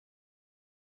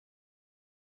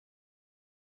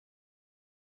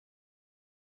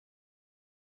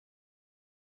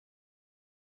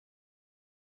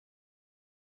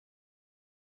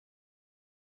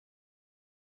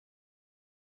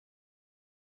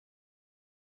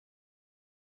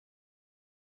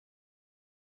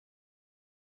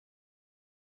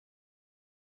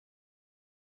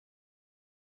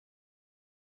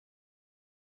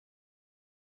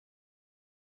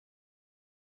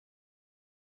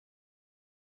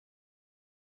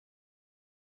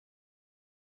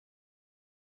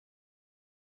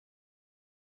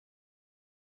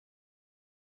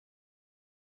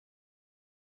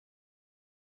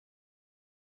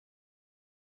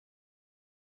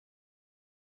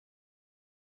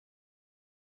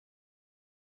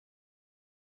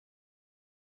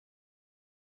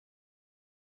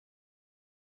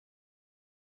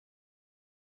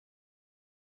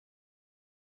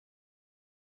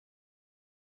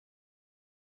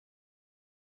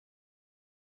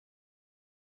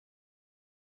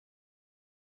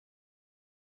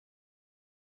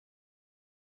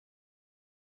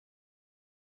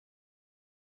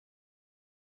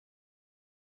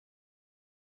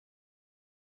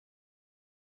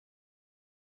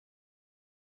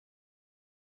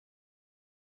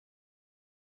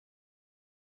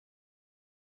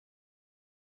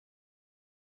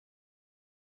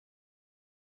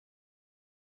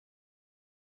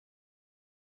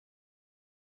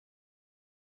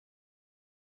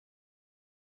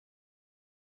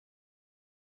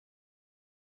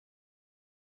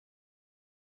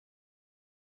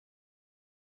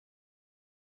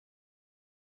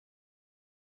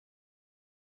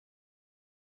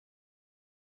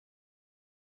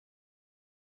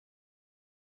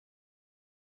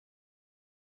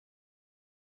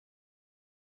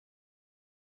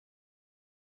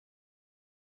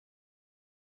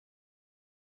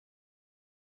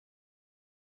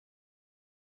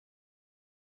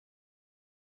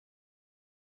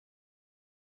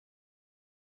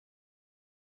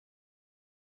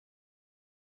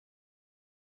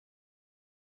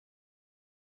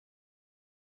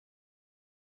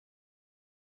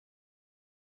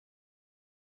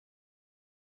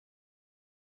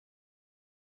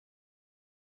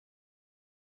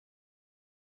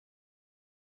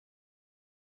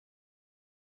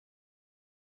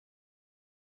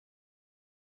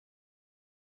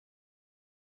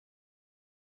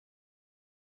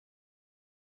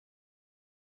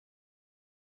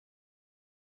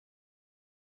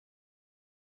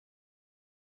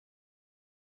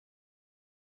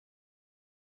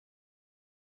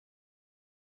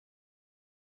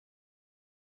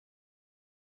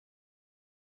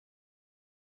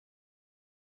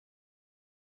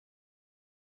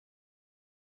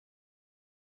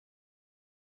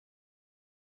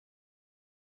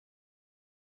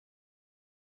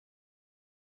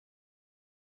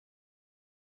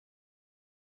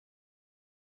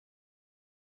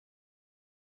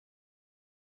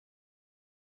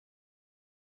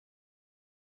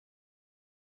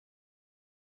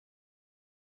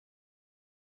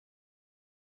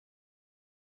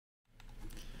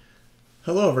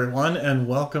Hello everyone, and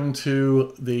welcome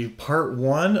to the part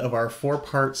one of our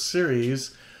four-part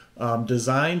series,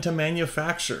 Design to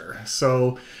Manufacture.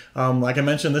 So like I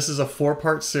mentioned, this is a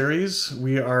four-part series.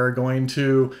 We are going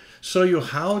to show you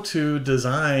how to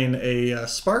design a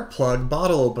spark plug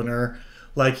bottle opener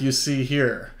like you see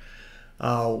here.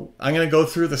 I'm going to go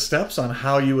through the steps on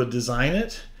how you would design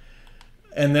it,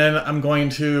 and then I'm going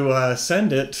to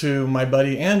send it to my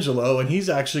buddy Angelo, and he's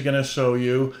actually going to show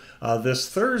you this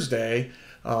Thursday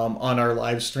on our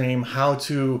live stream how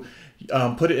to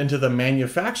put it into the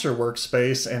manufacture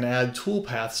workspace and add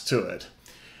toolpaths to it.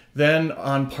 Then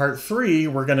on part three,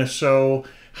 we're going to show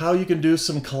how you can do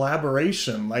some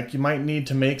collaboration, like you might need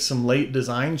to make some late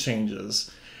design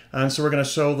changes. And so we're going to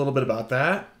show a little bit about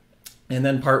that. And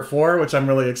then part four, which I'm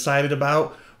really excited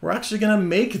about, we're actually going to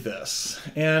make this.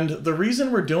 And the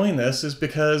reason we're doing this is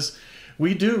because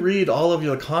we do read all of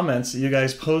your comments that you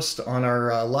guys post on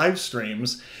our live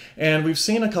streams. And we've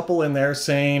seen a couple in there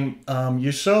saying,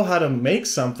 you show how to make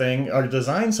something or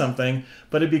design something,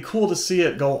 but it'd be cool to see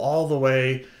it go all the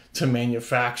way to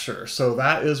manufacture. So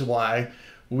that is why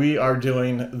we are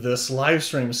doing this live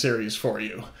stream series for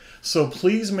you. So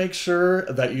please make sure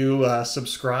that you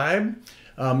subscribe.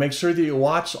 Make sure that you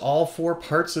watch all four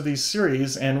parts of these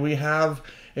series, and we have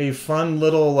a fun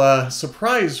little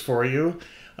surprise for you.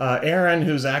 Aaron,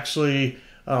 who's actually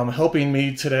helping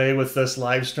me today with this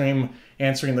live stream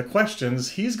answering the questions,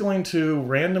 he's going to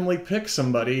randomly pick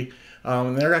somebody.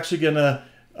 They're actually going to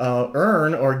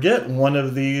earn or get one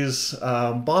of these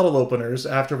bottle openers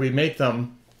after we make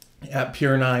them at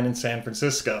Pier 9 in San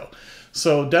Francisco.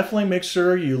 So definitely make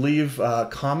sure you leave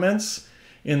comments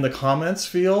in the comments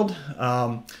field.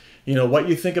 You know, what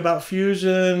you think about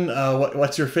Fusion,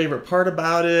 what's your favorite part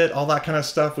about it, all that kind of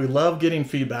stuff. We love getting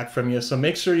feedback from you. So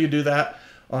make sure you do that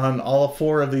on all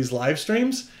four of these live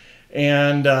streams.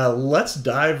 And let's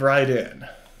dive right in.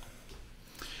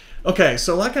 Okay,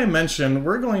 so like I mentioned,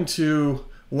 we're going to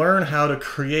learn how to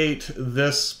create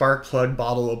this spark plug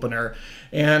bottle opener.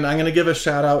 And I'm going to give a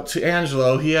shout out to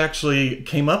Angelo. He actually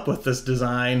came up with this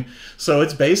design. So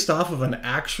it's based off of an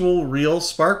actual real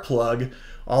spark plug.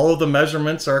 All of the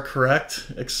measurements are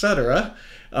correct, etc.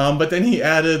 But then he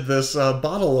added this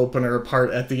bottle opener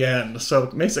part at the end. So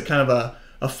it makes it kind of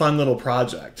a fun little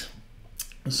project.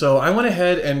 So I went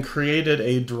ahead and created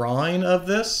a drawing of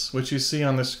this, which you see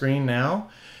on the screen now.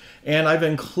 And I've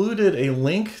included a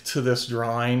link to this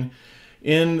drawing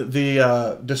in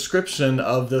the description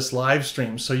of this live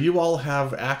stream, so you all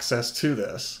have access to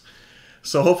this.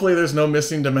 So hopefully there's no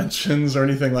missing dimensions or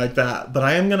anything like that, but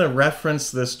I am going to reference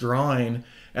this drawing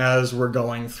as we're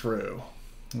going through.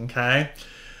 Okay?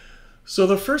 So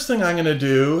the first thing I'm going to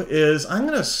do is I'm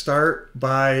going to start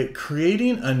by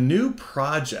creating a new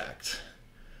project.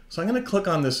 So I'm going to click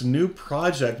on this new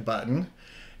project button,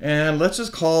 and let's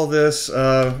just call this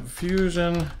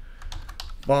Fusion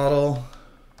Bottle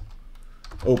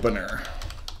Opener.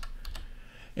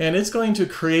 And it's going to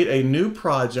create a new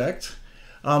project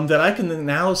that I can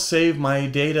now save my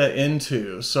data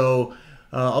into. So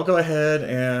I'll go ahead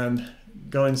and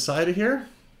go inside of here.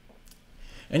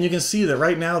 And you can see that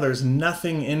right now there's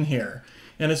nothing in here.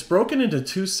 And it's broken into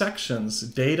two sections,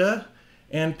 data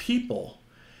and people.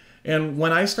 And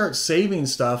when I start saving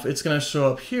stuff, it's going to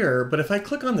show up here. But if I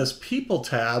click on this People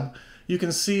tab, you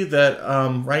can see that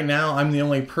right now I'm the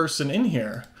only person in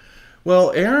here.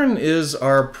 Well, Aaron is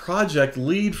our project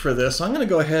lead for this. So I'm going to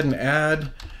go ahead and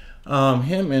add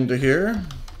him into here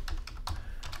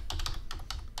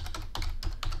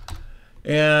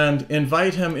and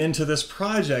invite him into this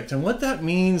project. And what that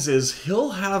means is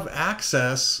he'll have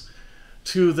access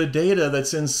to the data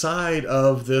that's inside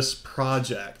of this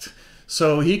project.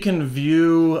 So he can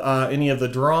view any of the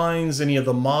drawings, any of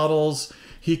the models,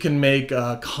 he can make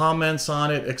comments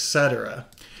on it, etc.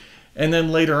 And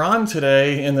then later on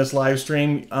today in this live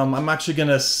stream, I'm actually going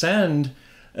to send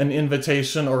an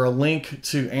invitation or a link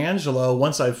to Angelo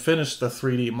once I've finished the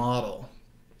 3D model.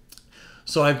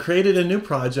 So I've created a new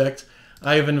project.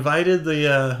 I've invited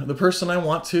the person I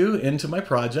want to into my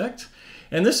project.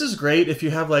 And this is great if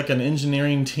you have like an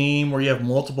engineering team where you have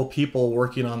multiple people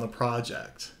working on the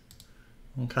project.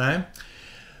 Okay,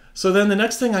 so then the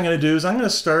next thing I'm going to do is I'm going to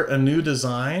start a new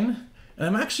design, and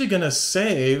I'm actually going to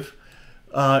save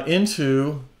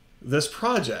into this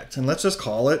project, and let's just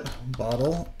call it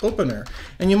bottle opener.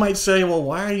 And you might say, well,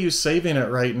 why are you saving it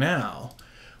right now?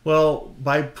 Well,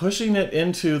 by pushing it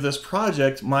into this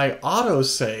project, my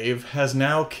autosave has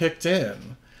now kicked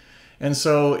in. And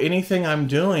so anything I'm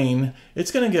doing,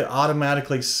 it's going to get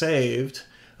automatically saved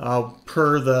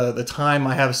per the time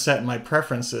I have set in my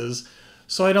preferences.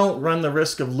 so I don't run the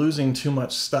risk of losing too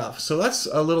much stuff. So that's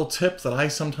a little tip that I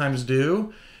sometimes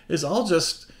do, is I'll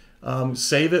just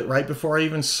save it right before I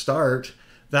even start.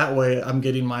 That way I'm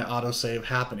getting my autosave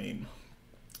happening.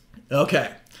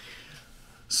 Okay,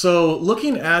 so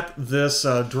looking at this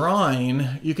drawing,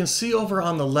 you can see over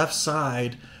on the left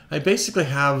side, I basically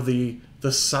have the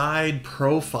side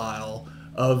profile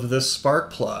of this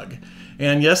spark plug.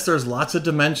 And yes, there's lots of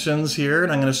dimensions here,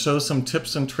 and I'm going to show some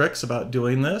tips and tricks about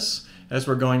doing this as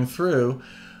we're going through.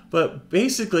 But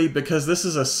basically, because this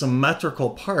is a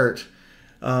symmetrical part,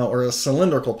 or a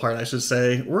cylindrical part, I should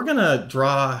say, we're going to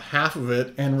draw half of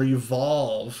it and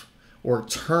revolve or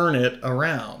turn it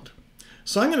around.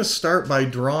 So I'm going to start by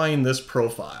drawing this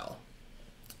profile.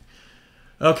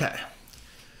 Okay,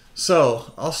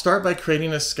 so I'll start by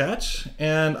creating a sketch,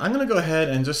 and I'm going to go ahead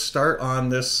and just start on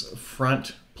this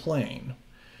front plane.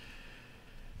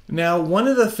 Now, one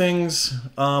of the things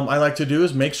I like to do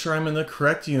is make sure I'm in the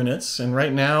correct units, and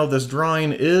right now this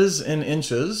drawing is in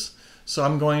inches, so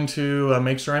I'm going to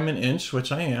make sure I'm in inch,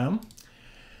 which I am.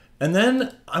 And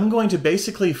then I'm going to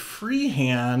basically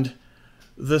freehand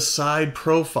the side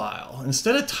profile.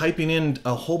 Instead of typing in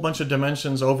a whole bunch of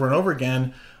dimensions over and over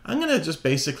again, I'm going to just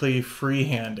basically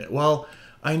freehand it. Well,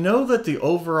 I know that the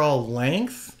overall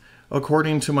length,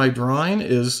 according to my drawing,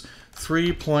 is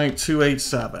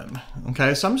 3.287.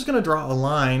 Okay, so I'm just going to draw a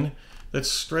line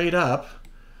that's straight up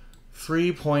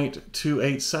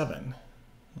 3.287.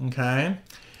 Okay,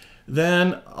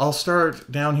 then I'll start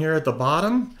down here at the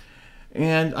bottom,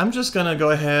 and I'm just going to go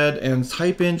ahead and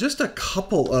type in just a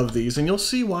couple of these, and you'll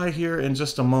see why here in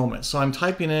just a moment. So I'm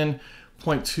typing in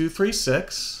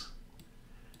 0.236.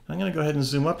 I'm going to go ahead and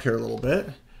zoom up here a little bit,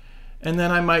 and then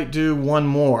I might do one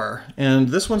more, and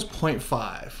this one's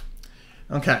 0.5.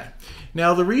 Okay,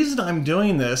 now the reason I'm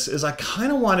doing this is I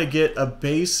kind of want to get a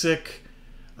basic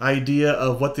idea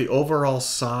of what the overall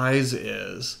size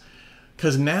is,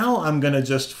 because now I'm going to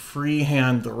just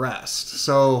freehand the rest.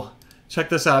 So check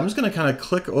this out. I'm just going to kind of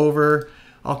click over.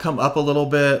 I'll come up a little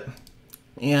bit,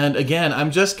 and again,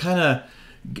 I'm just kind of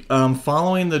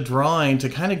following the drawing to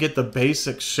kind of get the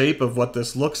basic shape of what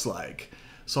this looks like.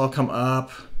 So I'll come up,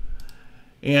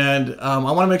 and I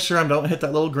want to make sure I don't hit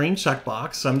that little green check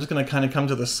box. So I'm just going to kind of come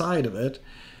to the side of it,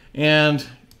 and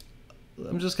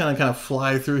I'm just going to kind of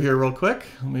fly through here real quick.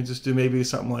 Let me just do maybe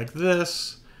something like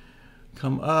this.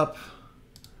 Come up,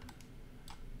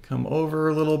 come over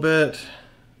a little bit,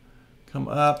 come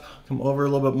up, come over a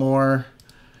little bit more,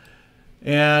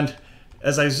 and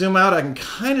as I zoom out, I can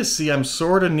kind of see I'm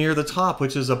sort of near the top,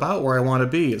 which is about where I want to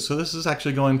be. So this is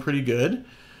actually going pretty good.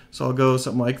 So I'll go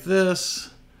something like this.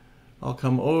 I'll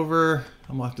come over.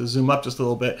 I'm going to have to zoom up just a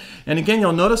little bit. And again,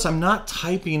 you'll notice I'm not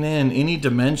typing in any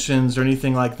dimensions or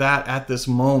anything like that at this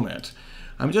moment.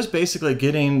 I'm just basically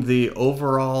getting the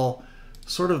overall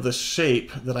sort of the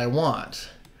shape that I want.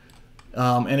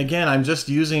 And again, I'm just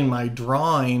using my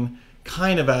drawing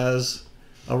kind of as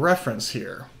a reference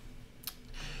here.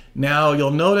 Now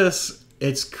you'll notice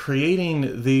it's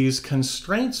creating these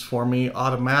constraints for me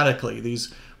automatically,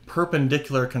 these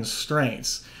perpendicular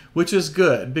constraints, which is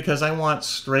good because I want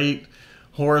straight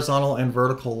horizontal and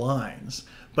vertical lines,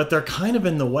 but they're kind of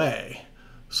in the way.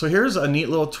 So here's a neat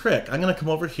little trick. I'm going to come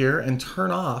over here and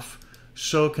turn off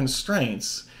show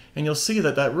constraints, and you'll see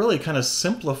that that really kind of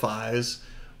simplifies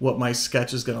what my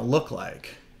sketch is going to look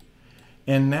like.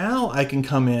 And now I can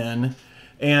come in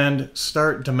and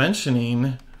start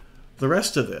dimensioning the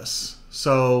rest of this.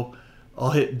 So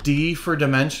I'll hit D for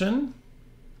dimension,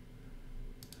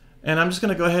 and I'm just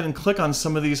going to go ahead and click on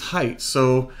some of these heights.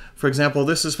 So for example,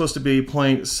 this is supposed to be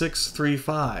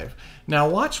 0.635. Now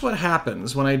watch what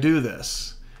happens when I do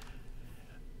this.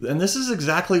 And this is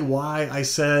exactly why I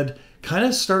said kind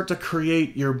of start to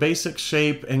create your basic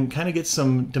shape and kind of get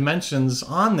some dimensions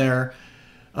on there.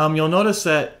 You'll notice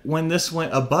that when this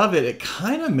went above it, it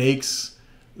kind of makes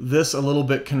this a little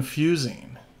bit confusing.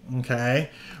 Okay,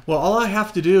 well, all I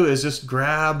have to do is just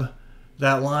grab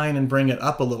that line and bring it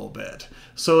up a little bit.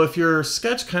 So if your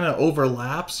sketch kind of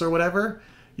overlaps or whatever,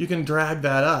 you can drag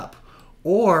that up.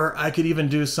 Or I could even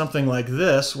do something like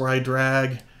this where I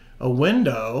drag a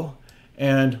window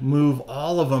and move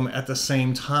all of them at the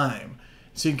same time.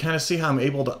 So you can kind of see how I'm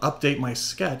able to update my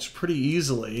sketch pretty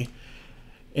easily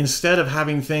instead of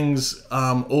having things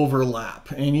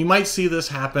overlap. And you might see this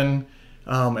happen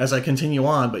as I continue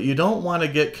on, but you don't want to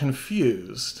get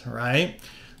confused, right?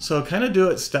 So kind of do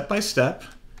it step by step.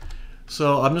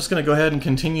 So I'm just going to go ahead and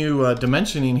continue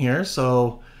dimensioning here.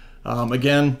 So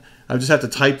again, I just have to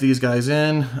type these guys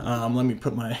in. Let me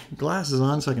put my glasses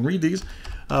on so I can read these.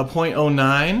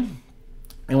 0.09.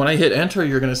 And when I hit enter,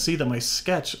 you're going to see that my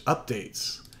sketch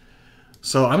updates.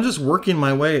 So I'm just working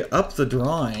my way up the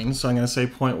drawing. So I'm going to say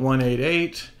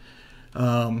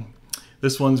 0.188.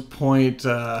 This one's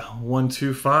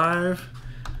 0.125.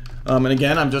 And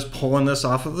again, I'm just pulling this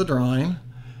off of the drawing.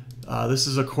 This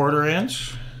is a 1/4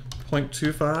 inch,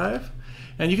 0.25.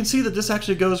 And you can see that this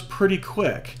actually goes pretty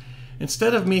quick.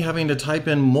 Instead of me having to type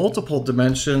in multiple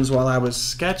dimensions while I was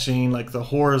sketching, like the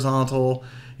horizontal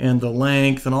and the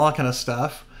length and all that kind of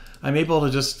stuff, I'm able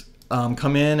to just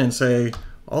come in and say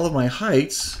all of my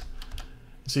heights.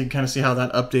 So you can kind of see how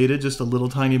that updated just a little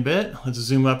tiny bit. Let's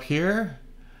zoom up here.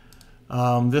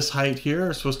 This height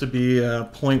here is supposed to be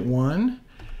 0.1.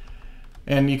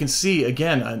 And you can see,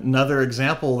 again, another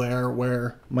example there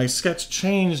where my sketch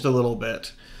changed a little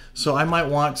bit. So I might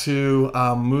want to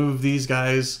move these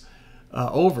guys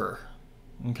over,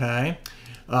 okay?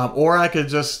 Or I could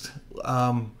just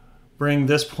bring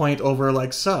this point over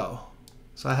like so.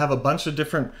 So I have a bunch of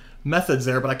different methods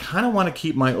there, but I kind of want to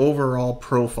keep my overall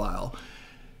profile.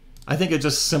 I think it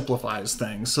just simplifies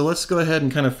things. So let's go ahead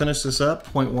and kind of finish this up,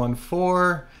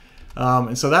 0.14.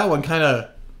 And so that one kind of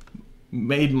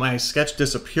made my sketch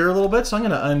disappear a little bit, so I'm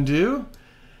going to undo.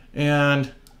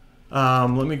 And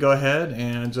let me go ahead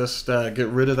and just get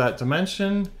rid of that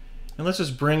dimension. And let's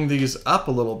just bring these up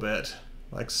a little bit,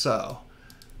 like so.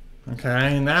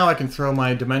 Okay, and now I can throw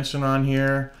my dimension on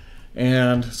here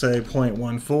and say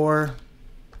 0.14.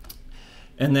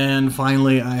 And then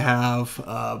finally I have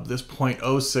this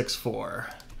 0.064.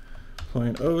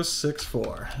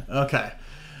 0.064. Okay.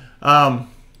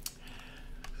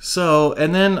 So,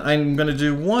 and then I'm going to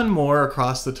do one more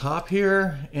across the top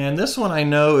here. And this one I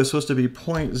know is supposed to be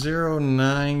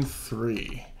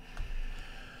 0.093.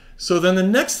 So then the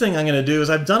next thing I'm going to do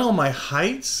is I've done all my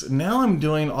heights. Now I'm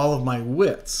doing all of my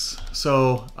widths.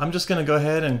 So I'm just going to go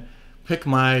ahead and pick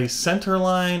my center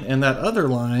line and that other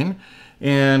line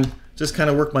and just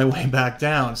kind of work my way back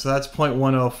down. So that's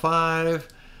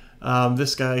 0.105.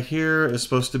 This guy here is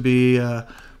supposed to be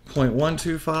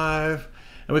 0.125.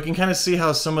 And we can kind of see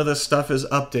how some of this stuff is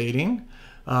updating.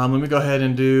 Let me go ahead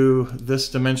and do this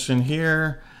dimension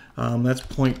here. That's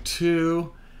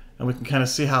 0.2. And we can kind of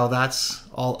see how that's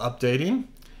all updating.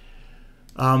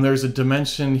 There's a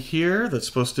dimension here that's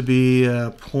supposed to be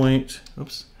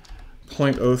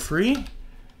 0.03.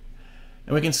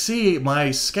 And we can see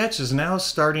my sketch is now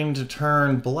starting to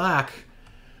turn black,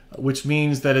 which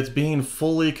means that it's being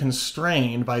fully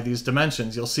constrained by these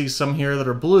dimensions. You'll see some here that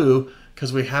are blue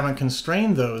because we haven't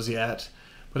constrained those yet.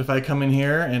 But if I come in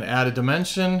here and add a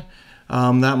dimension,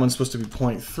 that one's supposed to be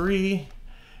 0.3.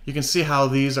 You can see how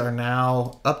these are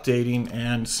now updating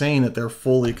and saying that they're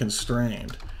fully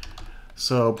constrained.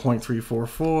 So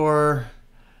 0.344,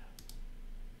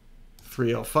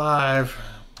 305.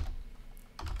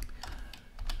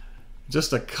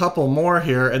 Just a couple more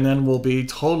here and then we'll be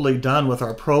totally done with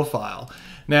our profile.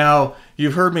 Now,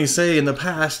 you've heard me say in the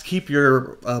past, keep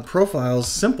your profiles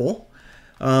simple.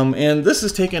 And this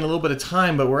is taking a little bit of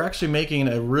time, but we're actually making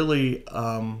a really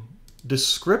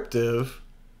descriptive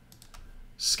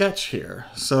sketch here.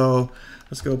 So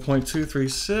let's go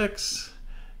 0.236.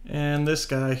 And this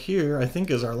guy here, I think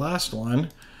is our last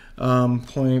one,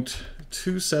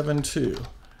 0.272.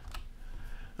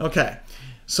 Okay.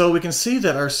 So we can see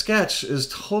that our sketch is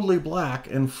totally black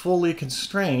and fully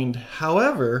constrained.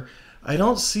 However, I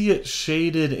don't see it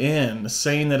shaded in,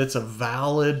 saying that it's a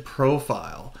valid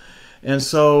profile. And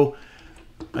so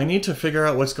I need to figure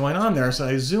out what's going on there. So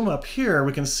I zoom up here,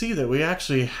 we can see that we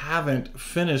actually haven't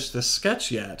finished the sketch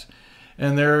yet.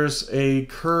 And there's a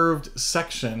curved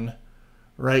section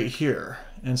right here.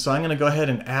 And so I'm going to go ahead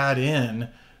and add in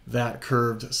that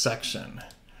curved section.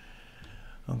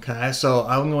 Okay, so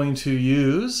I'm going to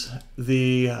use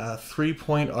the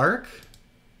 3-point arc.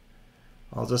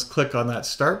 I'll just click on that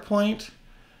start point,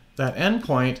 that end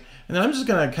point, and then I'm just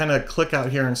going to kind of click out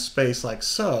here in space like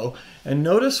so. And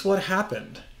notice what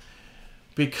happened.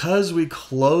 Because we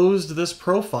closed this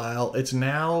profile, it's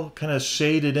now kind of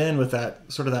shaded in with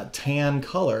that sort of that tan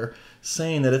color,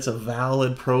 saying that it's a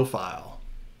valid profile.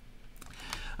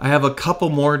 I have a couple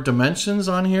more dimensions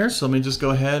on here, so let me just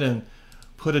go ahead and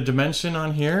put a dimension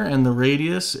on here, and the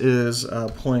radius is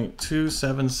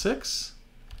 0.276.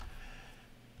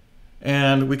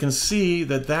 And we can see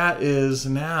that that is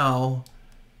now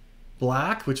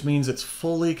black, which means it's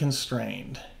fully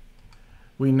constrained.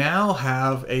 We now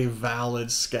have a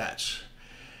valid sketch.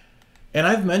 And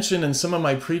I've mentioned in some of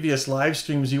my previous live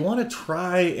streams, you want to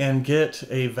try and get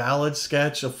a valid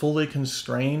sketch, a fully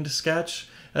constrained sketch,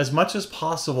 as much as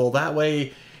possible. That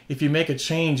way, if you make a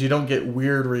change, you don't get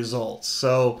weird results.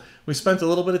 So we spent a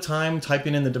little bit of time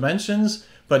typing in the dimensions,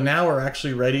 but now we're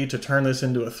actually ready to turn this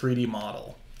into a 3D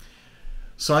model.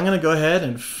 So I'm going to go ahead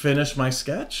and finish my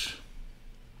sketch.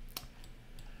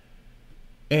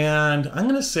 And I'm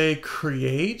going to say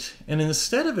create, and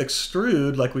instead of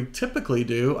extrude like we typically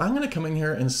do, I'm going to come in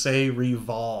here and say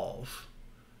revolve.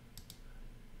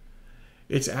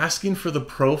 It's asking for the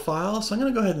profile, so I'm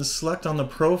going to go ahead and select on the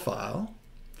profile.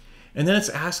 And then it's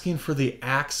asking for the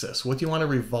axis. What do you want to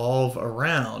revolve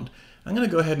around? I'm going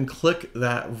to go ahead and click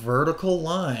that vertical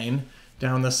line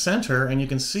down the center, and you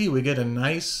can see we get a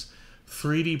nice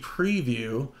 3D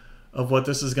preview of what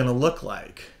this is going to look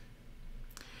like.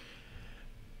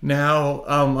 Now,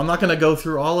 I'm not going to go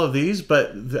through all of these,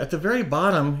 but at the very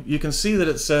bottom, you can see that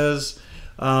it says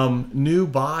new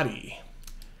body.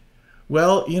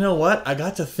 Well, you know what? I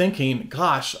got to thinking,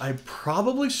 gosh, I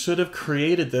probably should have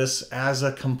created this as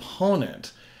a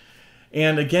component.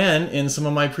 And again, in some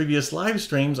of my previous live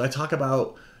streams, I talk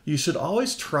about you should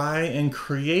always try and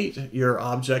create your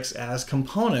objects as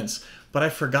components, but I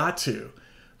forgot to.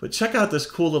 But check out this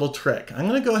cool little trick. I'm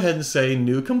going to go ahead and say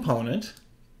new component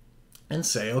and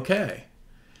say OK.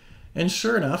 And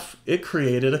sure enough, it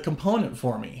created a component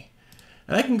for me.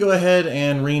 And I can go ahead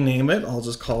and rename it. I'll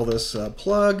just call this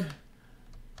plug.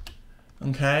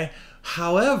 Okay.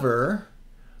 However,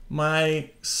 my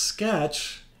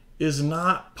sketch is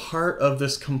not part of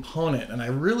this component, and I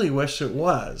really wish it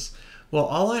was. Well,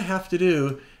 all I have to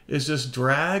do is just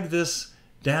drag this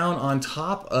down on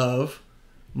top of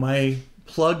my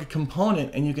plug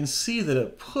component, and you can see that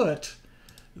it put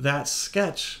that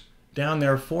sketch down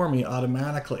there for me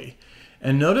automatically.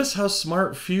 And notice how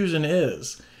smart Fusion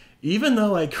is. Even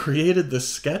though I created the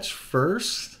sketch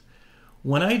first,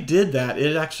 when I did that,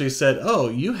 it actually said, oh,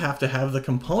 you have to have the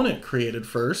component created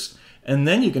first, and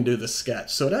then you can do the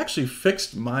sketch. So it actually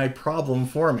fixed my problem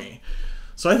for me.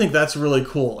 So I think that's really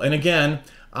cool. And again,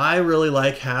 I really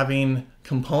like having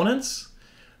components.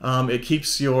 It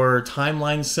keeps your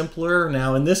timeline simpler.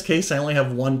 Now, in this case, I only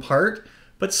have one part,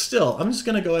 but still, I'm just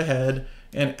going to go ahead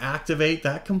and activate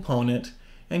that component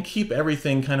and keep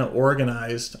everything kind of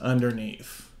organized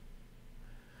underneath.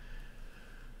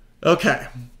 Okay,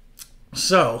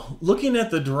 so looking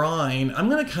at the drawing, I'm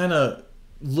going to kind of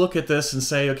look at this and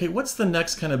say, okay, what's the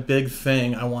next kind of big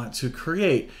thing I want to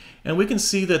create? And we can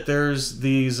see that there's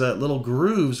these little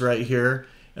grooves right here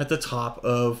at the top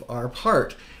of our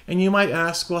part. And you might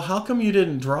ask, well, how come you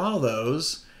didn't draw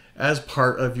those as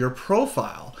part of your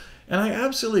profile? And I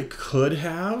absolutely could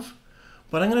have,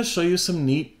 but I'm going to show you some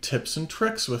neat tips and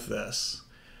tricks with this.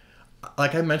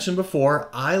 Like I mentioned before,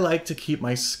 I like to keep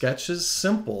my sketches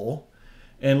simple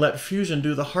and let Fusion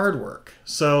do the hard work.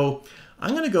 So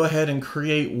I'm going to go ahead and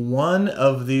create one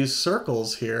of these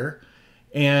circles here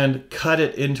and cut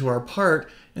it into our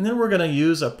part, and then we're going to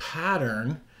use a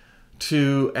pattern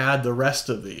to add the rest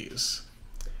of these.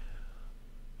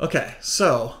 Okay,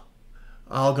 so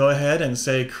I'll go ahead and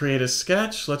say create a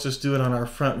sketch. Let's just do it on our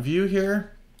front view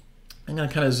here. I'm going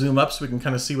to kind of zoom up so we can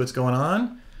kind of see what's going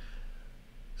on.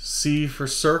 C for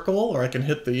circle, or I can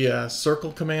hit the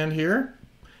circle command here.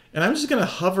 And I'm just going to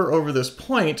hover over this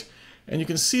point, and you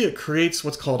can see it creates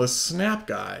what's called a snap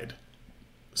guide.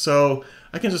 So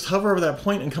I can just hover over that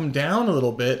point and come down a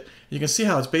little bit. You can see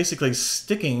how it's basically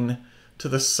sticking to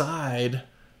the side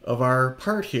of our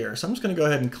part here. So I'm just going to go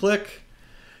ahead and click,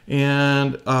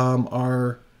 and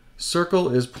our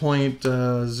circle is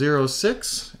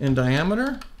 0.06 in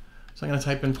diameter. So I'm going to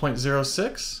type in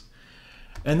 0.06.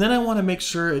 And then I want to make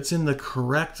sure it's in the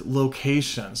correct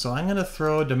location. So I'm going to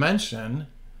throw a dimension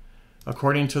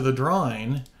according to the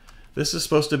drawing. This is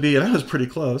supposed to be, and I was pretty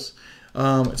close,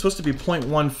 it's supposed to be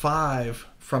 0.15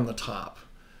 from the top.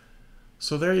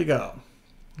 So there you go.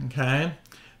 Okay.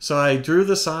 So I drew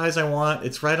the size I want.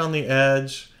 It's right on the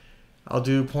edge. I'll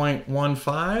do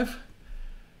 0.15.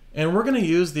 And we're going to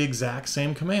use the exact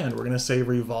same command. We're going to say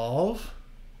revolve.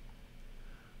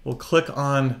 We'll click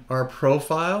on our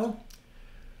profile.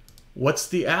 What's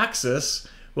the axis?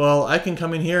 Well, I can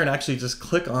come in here and actually just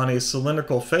click on a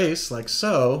cylindrical face like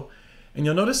so, and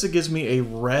you'll notice it gives me a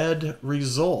red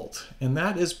result, and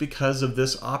that is because of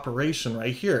this operation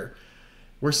right here.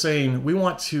 We're saying we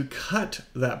want to cut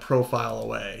that profile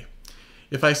away.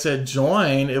 If I said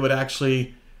join, it would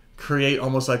actually create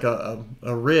almost like a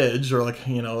ridge or like,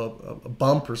 you know, a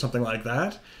bump or something like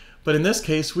that. But in this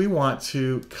case, we want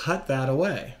to cut that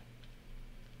away.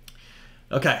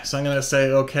 Okay, so I'm going to say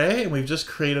OK, and we've just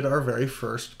created our very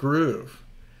first groove.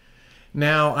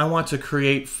 Now I want to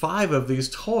create 5 of these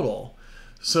total.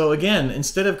 So again,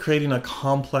 instead of creating a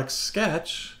complex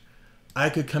sketch, I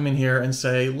could come in here and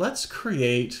say, let's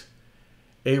create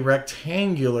a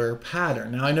rectangular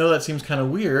pattern. Now I know that seems kind of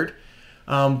weird,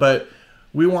 but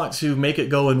we want to make it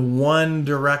go in one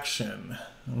direction.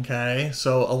 Okay,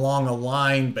 so along a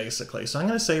line basically. So I'm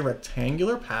going to say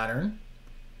rectangular pattern.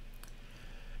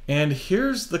 And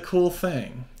here's the cool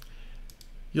thing.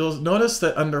 You'll notice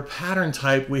that under pattern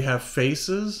type we have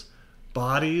faces,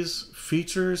 bodies,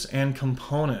 features, and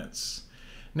components.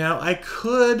 Now I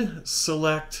could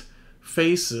select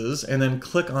faces and then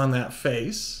click on that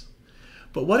face.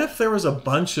 But what if there was a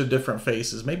bunch of different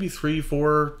faces, maybe 3,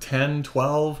 4, 10,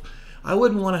 12? I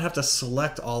wouldn't want to have to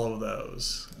select all of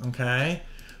those, okay?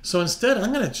 So instead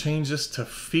I'm going to change this to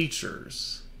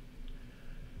features.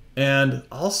 And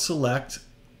I'll select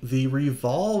the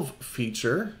revolve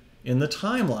feature in the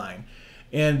timeline.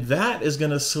 And that is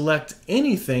going to select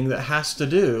anything that has to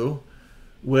do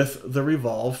with the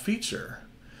revolve feature.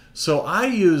 So I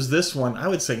use this one, I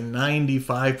would say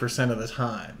 95% of the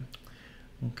time.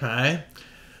 Okay.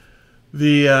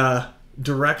 The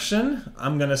direction,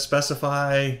 I'm going to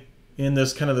specify in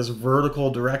this kind of this vertical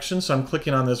direction. So I'm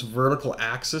clicking on this vertical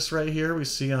axis right here we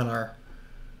see on our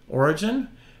origin.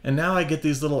 And now I get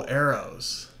these little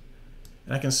arrows.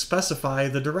 And I can specify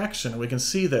the direction. We can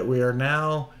see that we are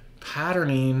now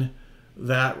patterning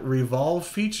that revolve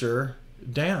feature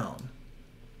down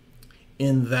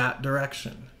in that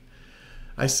direction.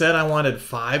 I said I wanted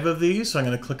 5 of these, so I'm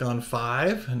going to click on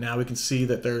 5. And now we can see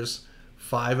that there's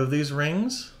 5 of these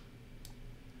rings.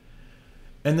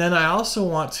 And then I also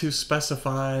want to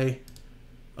specify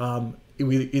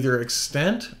either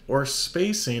extent or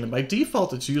spacing. And by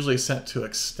default, it's usually set to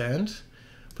extent.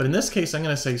 But in this case, I'm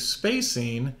going to say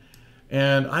spacing,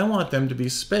 and I want them to be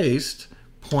spaced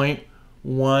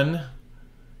 0.1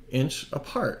 inch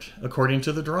apart, according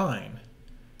to the drawing.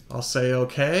 I'll say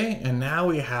OK, and now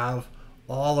we have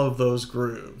all of those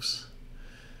grooves.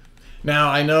 Now,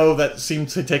 I know that seemed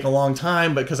to take a long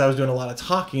time because I was doing a lot of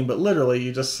talking, but literally,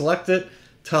 you just select it,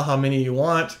 tell how many you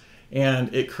want,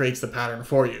 and it creates the pattern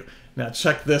for you. Now,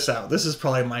 check this out. This is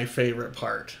probably my favorite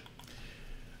part.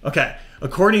 Okay,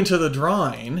 according to the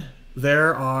drawing,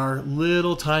 there are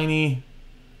little tiny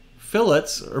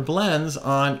fillets or blends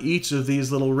on each of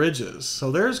these little ridges.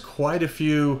 So there's quite a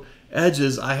few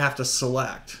edges I have to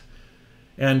select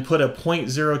and put a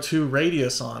 0.02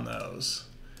 radius on those.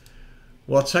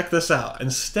 Well, check this out.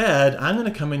 Instead, I'm going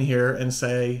to come in here and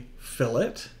say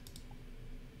fillet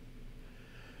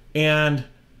and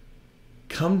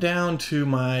come down to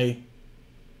my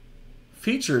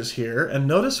features here, and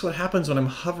notice what happens when I'm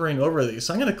hovering over these.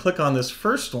 So I'm going to click on this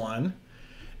first one,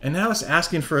 and now it's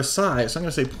asking for a size. So I'm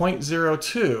going to say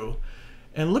 0.02,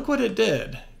 and look what it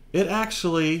did. It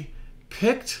actually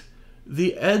picked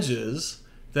the edges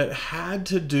that had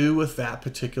to do with that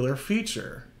particular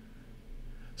feature.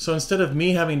 So instead of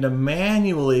me having to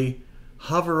manually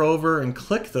hover over and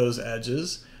click those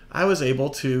edges, I was able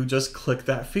to just click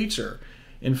that feature.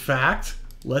 In fact,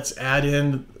 let's add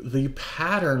in the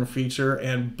pattern feature,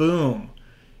 and boom,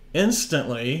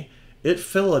 instantly it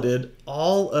filleted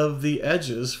all of the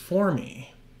edges for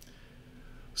me.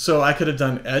 So I could have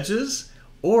done edges,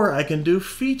 or I can do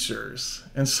features.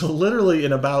 And so literally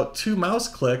in about 2 mouse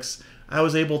clicks, I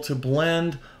was able to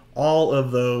blend all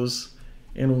of those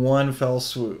in one fell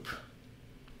swoop.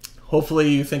 Hopefully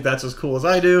you think that's as cool as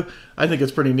I do. I think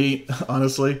it's pretty neat,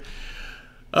 honestly.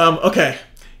 Okay.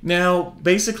 Now,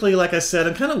 basically, like I said,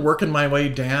 I'm kind of working my way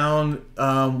down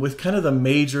with kind of the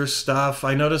major stuff.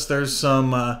 I noticed there's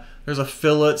there's a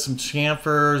fillet, some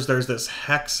chamfers, there's this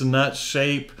hex nut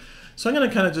shape. So I'm going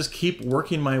to kind of just keep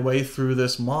working my way through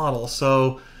this model.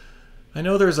 So I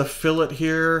know there's a fillet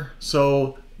here.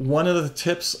 So one of the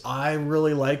tips I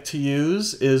really like to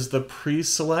use is the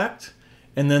pre-select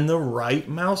and then the right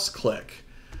mouse click.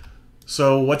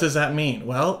 So what does that mean?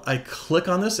 Well, I click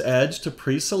on this edge to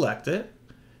pre-select it,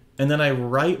 and then I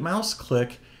right mouse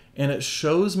click, and it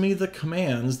shows me the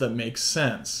commands that make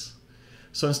sense.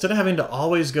 So instead of having to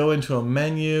always go into a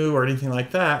menu or anything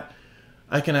like that,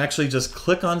 I can actually just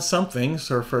click on something.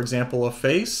 So for example, a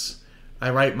face, I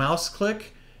right mouse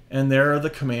click, and there are the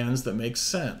commands that make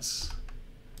sense.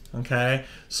 Okay,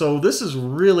 so this is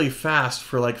really fast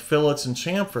for like fillets and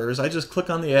chamfers. I just click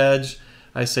on the edge,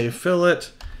 I say fillet,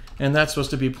 and that's supposed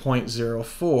to be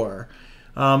 0.04.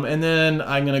 And then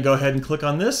I'm going to go ahead and click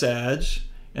on this edge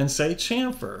and say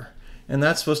chamfer, and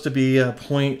that's supposed to be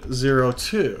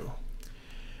 0.02.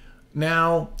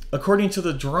 Now, according to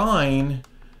the drawing,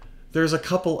 there's a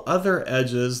couple other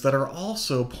edges that are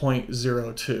also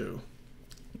 0.02.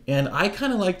 And I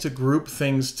kind of like to group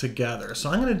things together. So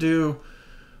I'm going to do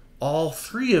all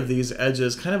 3 of these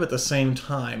edges kind of at the same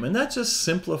time. And that just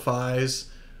simplifies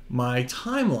my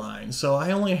timeline. So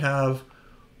I only have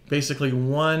basically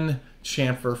one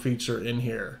chamfer feature in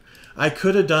here. I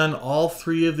could have done all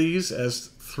 3 of these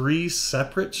as 3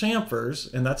 separate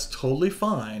chamfers, and that's totally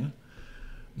fine.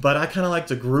 But I kind of like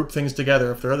to group things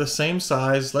together. If they're the same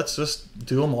size, let's just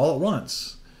do them all at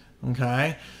once.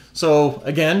 Okay? So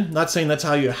again, not saying that's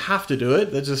how you have to do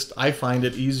it. I find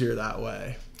it easier that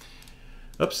way.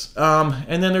 Oops.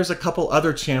 And then there's a couple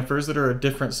other chamfers that are a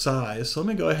different size. So let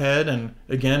me go ahead and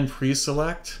again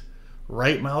pre-select,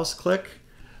 right mouse click.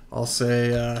 I'll say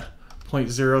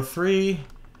 0.03,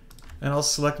 and I'll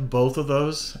select both of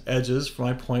those edges for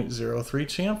my 0.03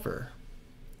 chamfer.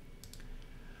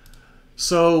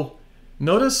 So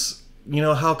notice,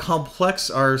 how complex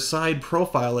our side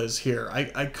profile is here.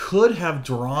 I could have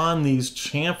drawn these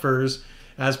chamfers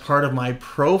as part of my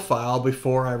profile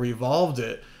before I revolved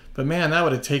it, but man, that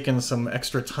would have taken some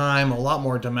extra time, a lot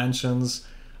more dimensions.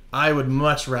 I would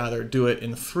much rather do it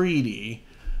in 3D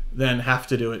than have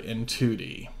to do it in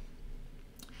 2D.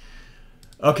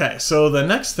 Okay, so the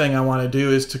next thing I want to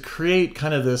do is to create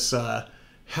kind of this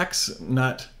hex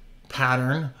nut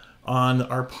pattern on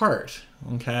our part.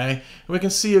 Okay, and we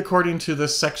can see according to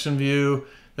this section view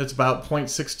that's about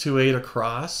 0.628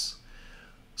 across.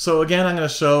 So again, I'm going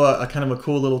to show a kind of a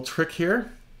cool little trick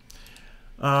here.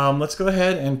 Let's go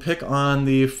ahead and pick on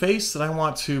the face that I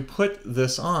want to put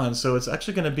this on. So it's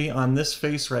actually going to be on this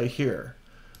face right here.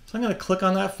 So I'm going to click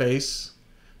on that face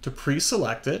to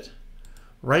pre-select it,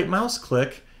 right mouse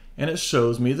click, and it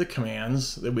shows me the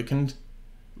commands that we can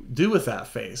do with that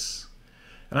face.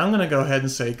 And I'm going to go ahead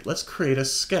and say, let's create a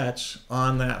sketch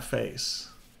on that face.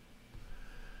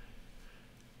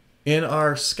 In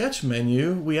our sketch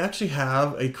menu, we actually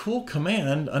have a cool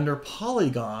command under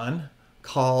polygon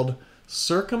called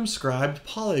circumscribed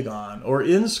polygon or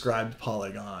inscribed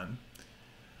polygon.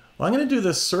 Well, I'm going to do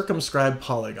this circumscribed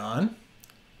polygon.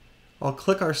 I'll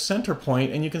click our center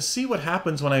point, and you can see what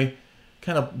happens when I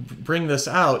kind of bring this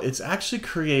out. It's actually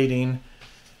creating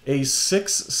a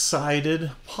 6-sided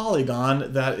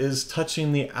polygon that is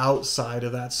touching the outside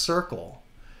of that circle.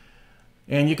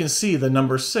 And you can see the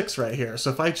number 6 right here.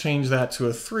 So if I change that to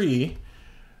a 3,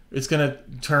 it's going to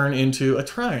turn into a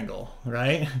triangle,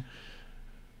 right?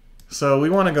 So we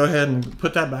want to go ahead and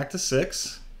put that back to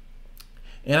 6.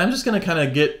 And I'm just going to kind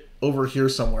of get over here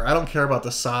somewhere. I don't care about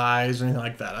the size or anything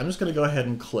like that. I'm just going to go ahead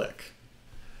and click.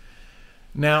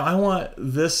 Now I want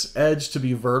this edge to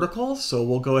be vertical, so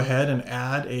we'll go ahead and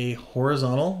add a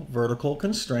horizontal vertical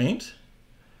constraint.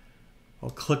 I'll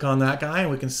click on that guy and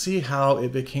we can see how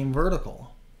it became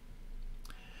vertical.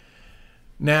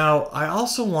 Now I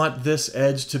also want this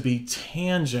edge to be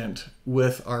tangent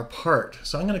with our part.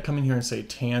 So I'm going to come in here and say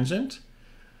tangent.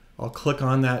 I'll click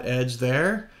on that edge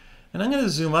there, and I'm going to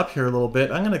zoom up here a little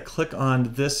bit. I'm going to click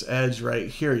on this edge right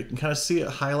here. You can kind of see it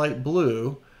highlight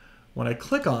blue when I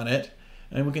click on it.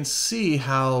 And we can see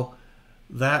how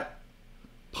that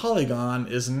polygon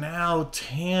is now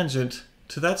tangent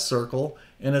to that circle,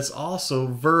 and it's also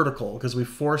vertical because we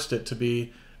forced it to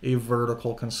be a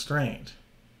vertical constraint.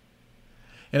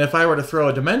 And if I were to throw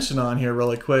a dimension on here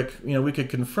really quick, we could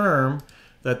confirm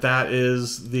that that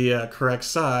is the correct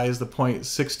size, the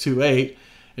 0.628,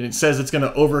 and it says it's going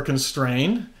to over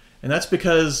constrain, and that's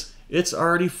because it's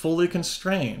already fully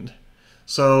constrained.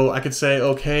 So I could say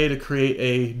OK to create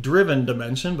a driven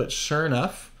dimension, but sure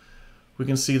enough, we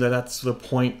can see that that's the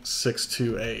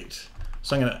 0.628.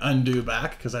 So I'm going to undo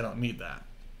back because I don't need that.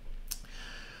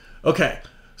 Okay,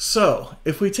 so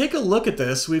if we take a look at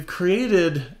this, we've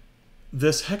created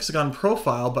this hexagon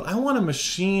profile, but I want to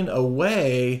machine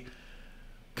away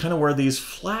kind of where these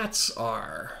flats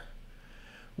are.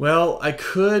 Well, I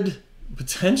could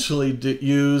potentially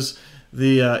use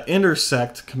the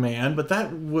intersect command, but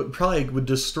that would probably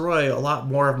destroy a lot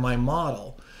more of my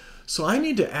model. So I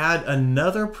need to add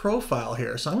another profile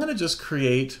here. So I'm going to just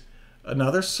create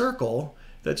another circle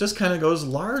that just kind of goes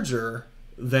larger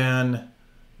than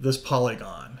this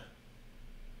polygon.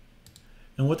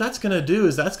 And what that's going to do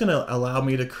is that's going to allow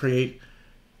me to create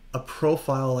a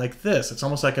profile like this. It's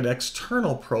almost like an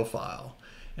external profile.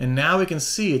 And now we can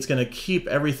see it's going to keep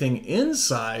everything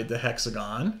inside the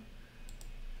hexagon.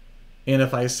 And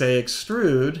if I say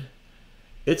extrude,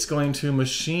 it's going to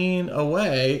machine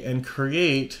away and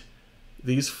create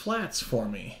these flats for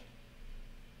me.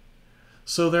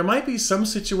 So there might be some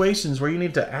situations where you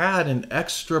need to add an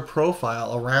extra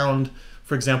profile around,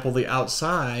 for example, the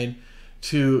outside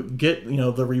to get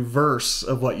the reverse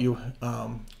of what you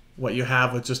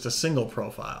have with just a single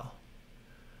profile.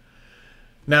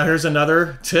 Now here's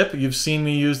another tip. You've seen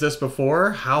me use this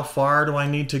before. How far do I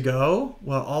need to go?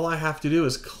 Well, all I have to do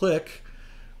is click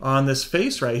on this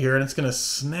face right here, and it's going to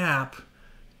snap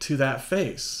to that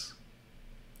face.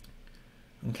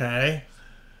 Okay.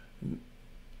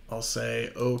 I'll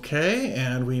say OK,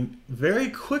 and we very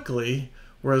quickly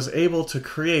was able to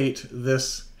create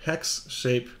this hex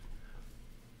shape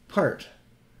part.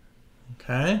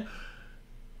 Okay.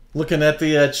 Looking at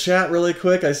the chat really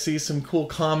quick, I see some cool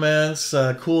comments,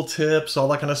 cool tips, all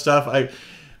that kind of stuff.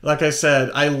 Like I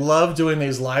said, I love doing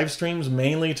these live streams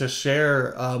mainly to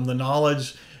share the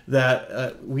knowledge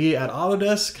that we at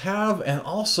Autodesk have, and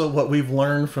also what we've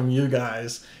learned from you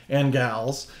guys and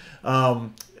gals.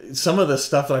 Some of the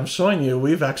stuff that I'm showing you,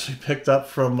 we've actually picked up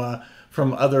from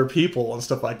other people and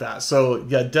stuff like that. So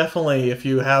yeah, definitely, if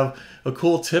you have a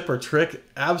cool tip or trick,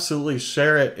 absolutely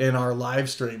share it in our live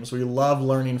streams. We love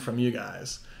learning from you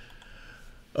guys.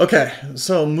 Okay,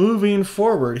 so moving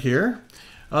forward here,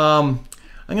 I'm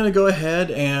going to go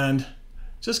ahead and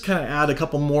just kind of add a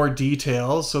couple more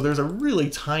details. So there's a really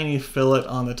tiny fillet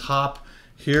on the top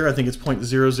here. I think it's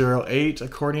 0.008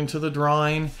 according to the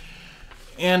drawing.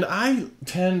 And I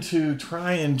tend to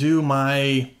try and do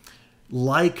my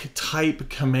like type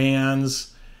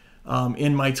commands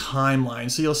in my timeline.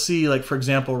 So you'll see, like, for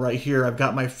example, right here, I've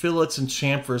got my fillets and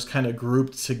chamfers kind of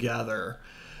grouped together.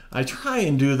 I try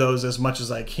and do those as much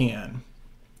as I can.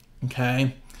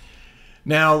 Okay.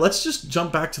 Now let's just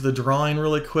jump back to the drawing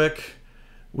really quick.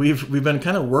 We've been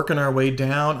kind of working our way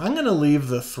down. I'm going to leave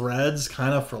the threads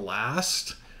kind of for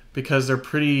last because they're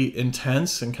pretty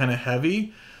intense and kind of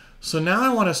heavy. So now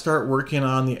I want to start working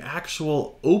on the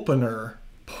actual opener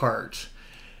part.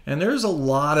 And there's a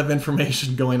lot of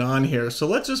information going on here. So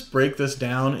let's just break this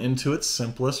down into its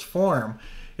simplest form.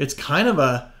 It's kind of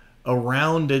a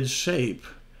rounded shape.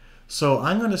 So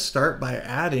I'm going to start by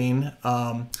adding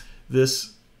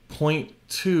this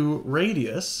 0.2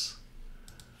 radius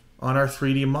on our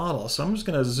 3D model. So I'm just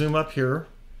going to zoom up here,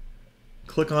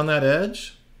 click on that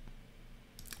edge,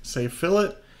 say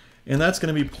fillet, and that's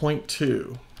going to be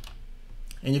 0.2.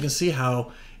 And you can see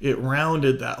how it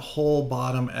rounded that whole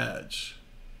bottom edge.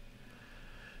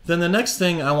 Then the next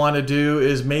thing I want to do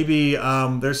is maybe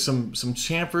there's some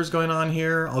chamfers going on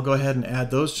here. I'll go ahead and add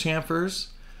those chamfers.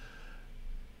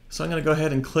 So I'm going to go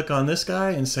ahead and click on this guy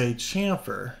and say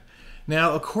chamfer.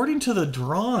 Now, according to the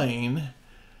drawing,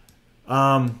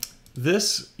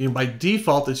 this, by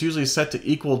default, it's usually set to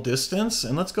equal distance.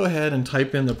 And let's go ahead and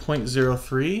type in the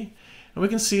 0.03. And we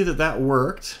can see that that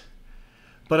worked.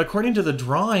 But according to the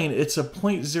drawing, it's a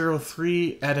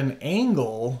 0.03 at an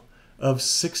angle of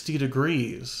 60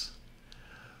 degrees.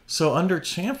 So under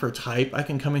chamfer type, I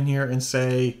can come in here and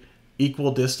say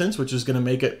equal distance, which is going to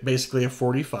make it basically a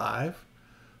 45,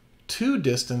 two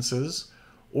distances,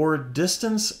 or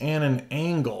distance and an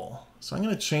angle. So I'm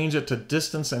going to change it to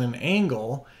distance and an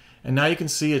angle, and now you can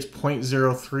see it's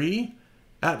 0.03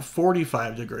 at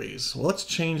 45 degrees. Well, let's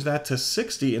change that to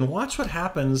 60 and watch what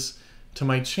happens to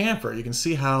my chamfer. You can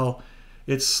see how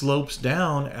it slopes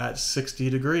down at 60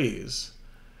 degrees.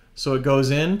 So it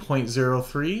goes in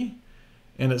 0.03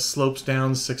 and it slopes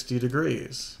down 60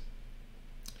 degrees.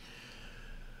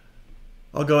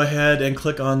 I'll go ahead and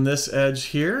click on this edge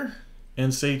here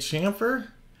and say chamfer,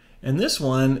 and this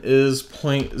one is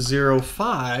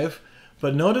 0.05,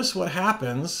 but notice what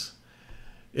happens.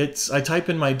 I type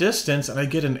in my distance and I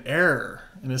get an error,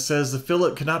 and it says the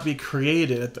fillet cannot be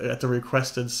created at the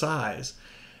requested size.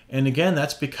 And again,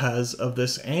 that's because of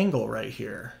this angle right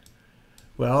here.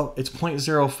 Well, it's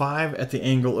 0.05 at the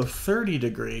angle of 30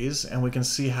 degrees, and we can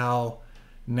see how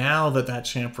now that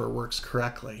chamfer works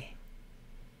correctly.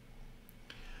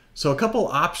 So a couple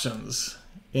options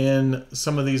in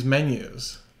some of these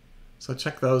menus. So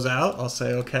check those out. I'll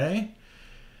say OK.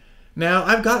 Now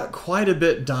I've got quite a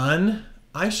bit done.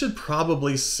 I should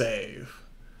probably save.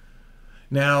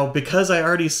 Now, because I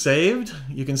already saved,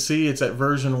 you can see it's at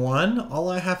version 1. All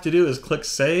I have to do is click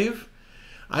save.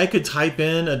 I could type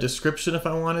in a description if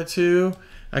I wanted to.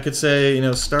 I could say,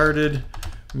 started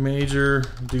major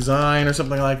design or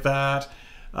something like that.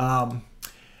 And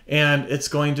it's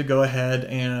going to go ahead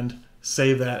and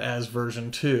save that as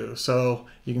version 2. So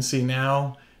you can see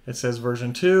now it says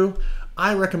version 2.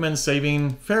 I recommend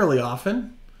saving fairly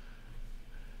often.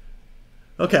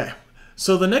 Okay,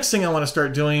 so the next thing I want to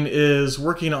start doing is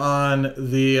working on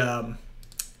the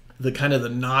kind of the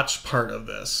notch part of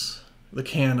this, the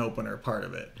can opener part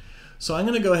of it. So I'm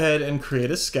going to go ahead and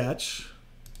create a sketch.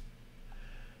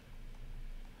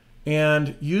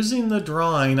 And using the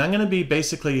drawing, I'm going to be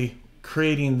basically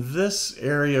creating this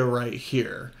area right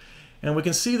here. And we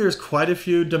can see there's quite a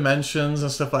few dimensions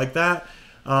and stuff like that.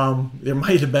 There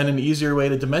might have been an easier way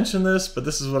to dimension this, but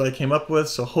this is what I came up with,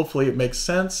 so hopefully it makes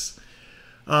sense.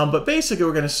 But basically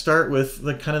we're going to start with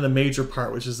the kind of the major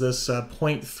part, which is this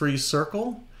 0.3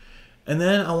 circle. And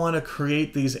then I want to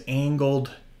create these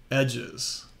angled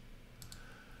edges.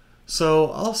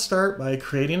 So I'll start by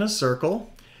creating a circle.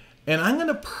 And I'm going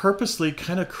to purposely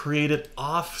kind of create it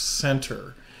off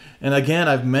center. And again,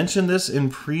 I've mentioned this in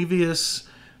previous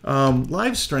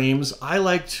live streams. I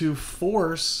like to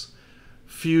force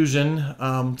Fusion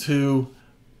to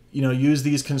use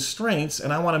these constraints,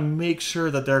 and I want to make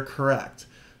sure that they're correct.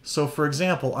 So for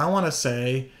example, I want to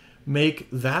say make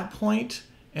that point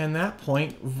and that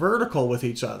point vertical with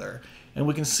each other. And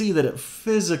we can see that it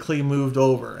physically moved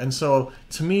over. And so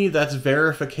to me, that's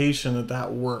verification that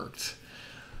that worked.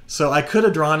 So I could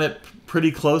have drawn it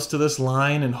pretty close to this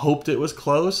line and hoped it was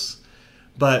close.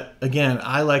 But again,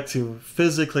 I like to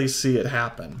physically see it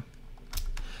happen.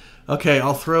 Okay,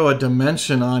 I'll throw a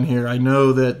dimension on here. I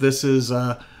know that this is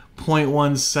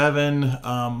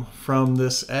 0.17 from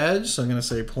this edge. So I'm going to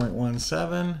say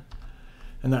 0.17.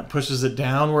 And that pushes it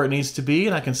down where it needs to be.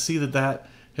 And I can see that that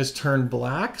has turned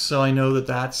black. So I know that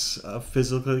that's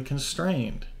physically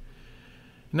constrained.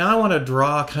 Now I want to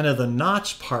draw kind of the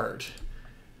notch part.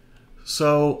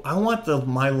 So I want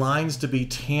my lines to be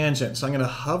tangent. So I'm going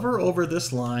to hover over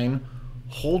this line,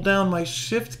 hold down my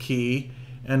shift key,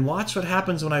 and watch what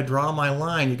happens when I draw my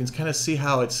line. You can kind of see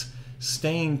how it's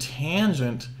staying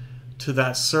tangent to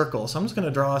that circle. So I'm just going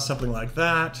to draw something like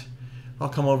that. I'll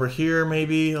come over here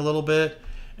maybe a little bit,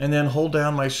 and then hold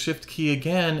down my shift key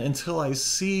again until I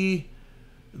see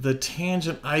the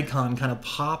tangent icon kind of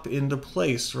pop into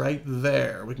place right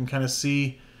there. We can kind of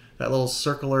see that little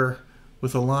circular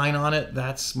with a line on it.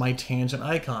 That's my tangent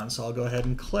icon. So I'll go ahead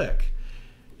and click.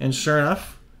 And sure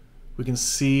enough, we can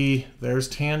see there's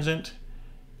tangent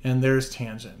and there's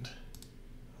tangent.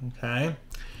 Okay.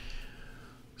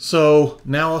 So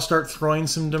now I'll start throwing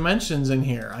some dimensions in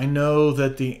here. I know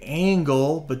that the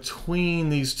angle between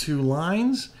these two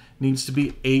lines needs to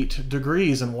be 8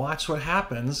 degrees, and watch what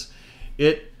happens.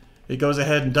 It goes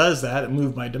ahead and does that. It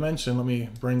moved my dimension. Let me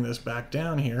bring this back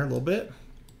down here a little bit.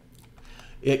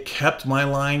 It kept my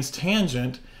lines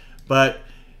tangent, but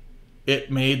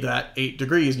it made that 8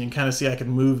 degrees. And you can kind of see I can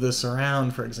move this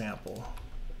around, for example.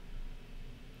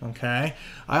 Okay.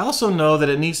 I also know that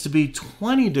it needs to be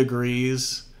 20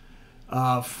 degrees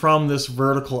from this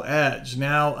vertical edge.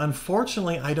 Now,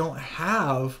 unfortunately, I don't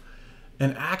have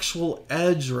an actual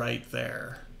edge right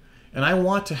there. And I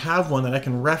want to have one that I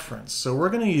can reference. So we're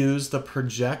going to use the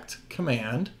project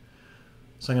command.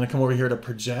 So I'm going to come over here to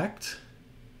project.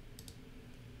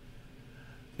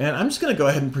 And I'm just going to go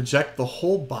ahead and project the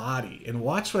whole body. And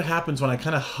watch what happens when I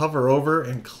kind of hover over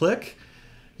and click.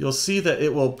 You'll see that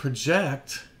it will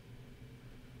project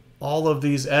all of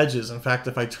these edges. In fact,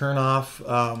 if I turn off,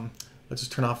 let's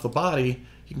just turn off the body,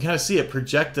 you can kind of see it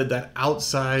projected that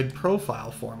outside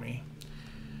profile for me.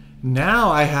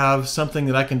 Now I have something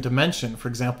that I can dimension. For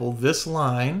example, this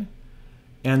line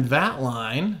and that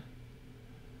line,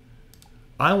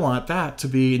 I want that to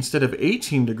be, instead of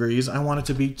 18 degrees, I want it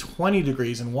to be 20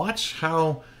 degrees. And watch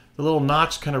how the little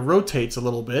notch kind of rotates a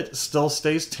little bit. It still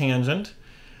stays tangent,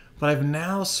 but I've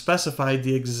now specified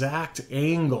the exact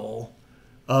angle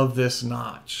of this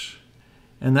notch.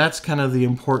 And that's kind of the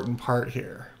important part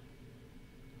here.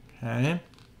 Okay.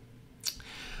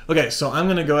 Okay, so I'm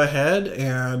going to go ahead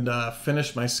and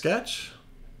finish my sketch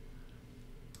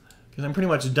because I'm pretty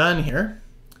much done here.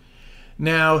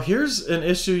 Now, here's an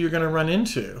issue you're going to run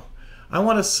into. I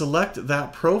want to select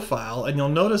that profile, and you'll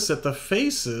notice that the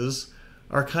faces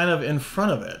are kind of in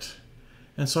front of it.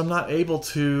 And so I'm not able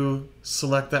to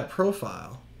select that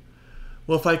profile.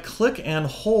 Well, if I click and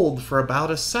hold for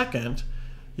about a second,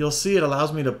 you'll see it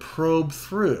allows me to probe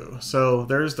through. So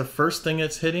there's the first thing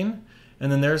it's hitting,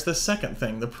 and then there's the second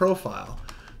thing, the profile.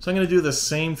 So I'm going to do the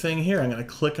same thing here. I'm going to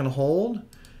click and hold,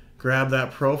 grab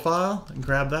that profile, and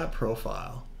grab that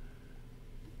profile.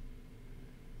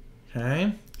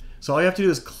 Okay, so all you have to do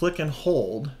is click and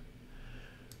hold.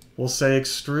 We'll say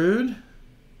extrude,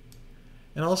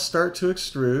 and I'll start to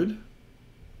extrude.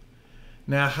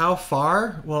 Now how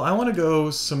far? Well, I want to go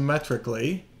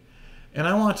symmetrically, and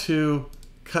I want to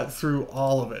cut through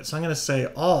all of it. So I'm going to say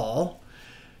all,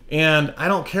 and I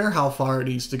don't care how far it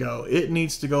needs to go. It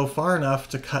needs to go far enough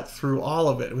to cut through all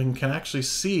of it. We can actually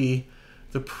see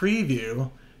the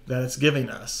preview that it's giving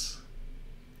us.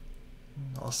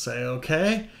 I'll say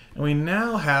OK, and we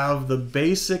now have the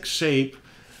basic shape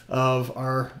of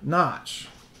our notch.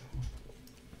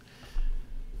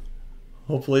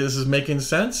 Hopefully this is making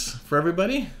sense for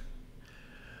everybody.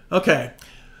 Okay,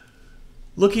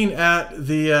 looking at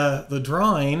the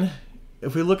drawing,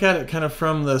 if we look at it kind of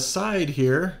from the side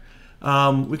here,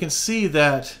 we can see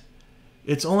that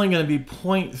it's only going to be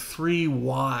 0.3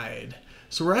 wide.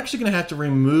 So we're actually going to have to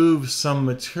remove some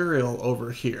material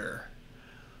over here.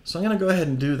 So I'm going to go ahead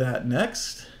and do that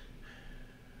next.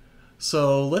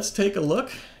 So let's take a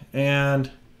look and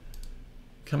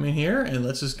come in here and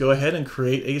let's just go ahead and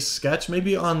create a sketch,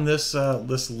 maybe on this,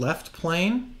 this left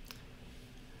plane.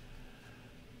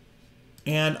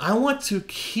 And I want to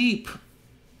keep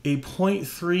a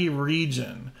 0.3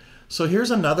 region. So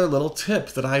here's another little tip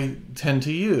that I tend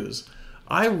to use.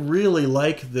 I really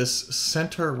like this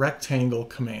center rectangle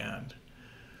command.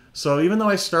 So even though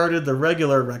I started the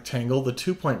regular rectangle, the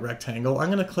 2-point rectangle, I'm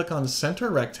going to click on center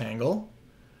rectangle.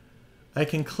 I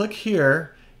can click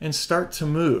here and start to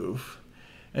move.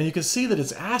 And you can see that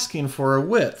it's asking for a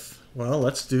width. Well,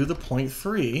 let's do the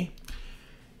 0.3.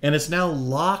 And it's now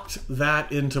locked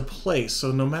that into place.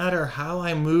 So no matter how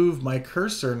I move my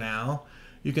cursor now,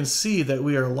 you can see that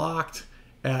we are locked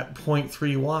at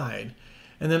 0.3 wide.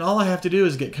 And then all I have to do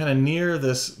is get kind of near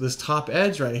this top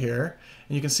edge right here.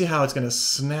 And you can see how it's going to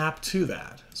snap to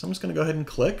that. So I'm just going to go ahead and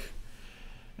click.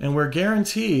 And we're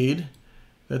guaranteed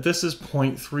that this is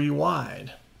 0.3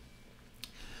 wide.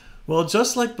 Well,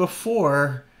 just like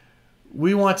before,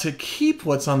 we want to keep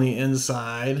what's on the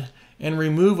inside and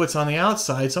remove what's on the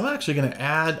outside. So I'm actually going to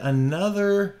add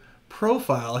another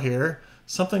profile here,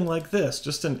 something like this,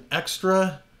 just an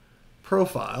extra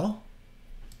profile.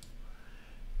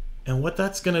 And what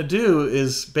that's going to do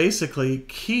is basically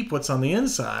keep what's on the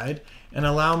inside and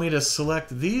allow me to select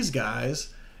these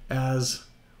guys as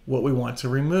what we want to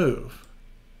remove.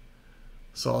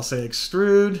 So I'll say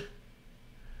extrude.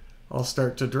 I'll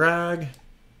start to drag.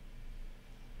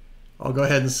 I'll go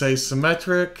ahead and say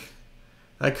symmetric.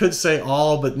 I could say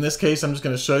all, but in this case, I'm just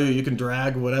going to show you can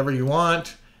drag whatever you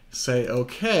want. Say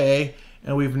OK,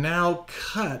 and we've now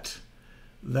cut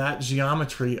that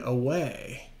geometry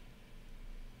away.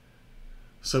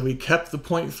 So we kept the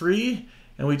 0.3,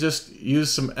 and we just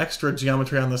used some extra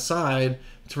geometry on the side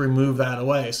to remove that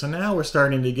away. So now we're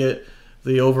starting to get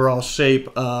the overall shape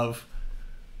of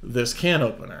this can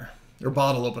opener, or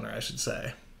bottle opener, I should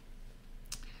say.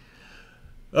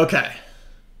 Okay.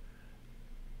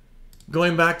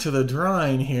 Going back to the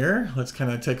drawing here, let's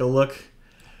kind of take a look.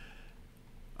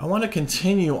 I want to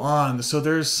continue on. So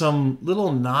there's some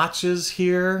little notches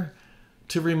here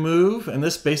to remove, and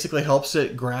this basically helps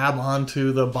it grab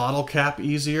onto the bottle cap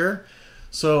easier.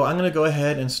 So I'm going to go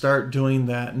ahead and start doing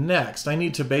that next. I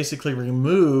need to basically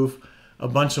remove a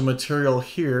bunch of material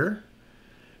here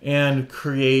and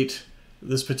create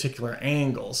this particular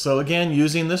angle. So again,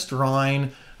 using this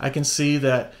drawing, I can see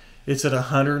that it's at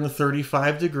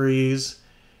 135 degrees.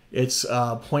 It's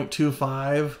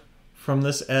 0.25 from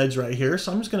this edge right here.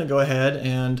 So I'm just going to go ahead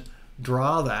and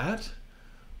draw that.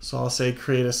 So I'll say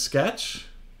create a sketch.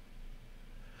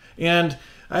 And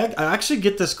I actually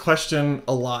get this question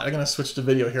a lot. I'm going to switch to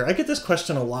video here. I get this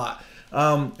question a lot.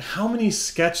 How many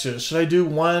sketches? Should I do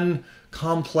one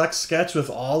complex sketch with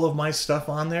all of my stuff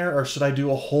on there, or should I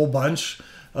do a whole bunch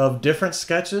of different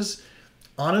sketches?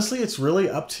 Honestly, it's really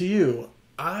up to you.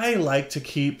 I like to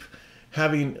keep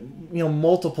having,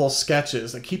 multiple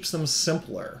sketches. That keeps them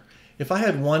simpler. If I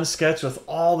had one sketch with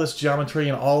all this geometry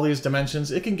and all these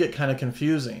dimensions, it can get kind of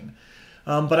confusing.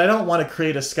 But I don't want to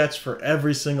create a sketch for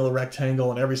every single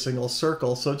rectangle and every single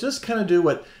circle. So just kind of do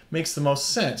what makes the most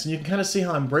sense. And you can kind of see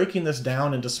how I'm breaking this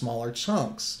down into smaller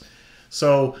chunks.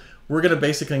 So we're going to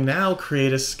basically now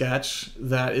create a sketch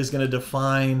that is going to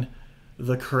define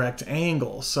the correct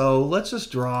angle. So let's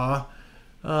just draw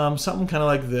something kind of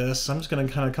like this. I'm just going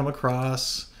to kind of come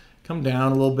across, come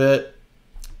down a little bit.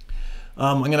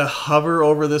 I'm going to hover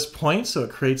over this point so it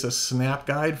creates a snap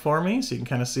guide for me. So you can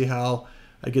kind of see how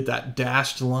I get that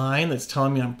dashed line that's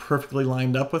telling me I'm perfectly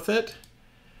lined up with it.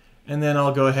 And then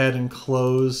I'll go ahead and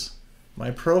close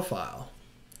my profile.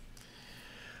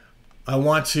 I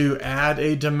want to add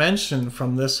a dimension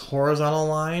from this horizontal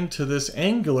line to this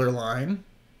angular line.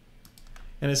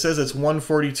 And it says it's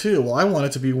 142. Well, I want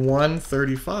it to be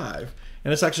 135.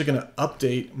 And it's actually going to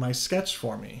update my sketch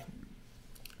for me.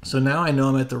 So now I know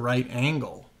I'm at the right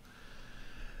angle.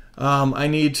 I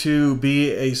need to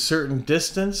be a certain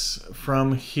distance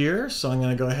from here. So I'm going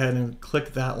to go ahead and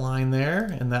click that line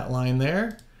there and that line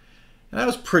there. And that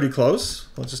was pretty close.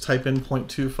 Let's just type in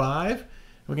 0.25.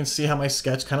 We can see how my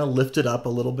sketch kind of lifted up a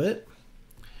little bit.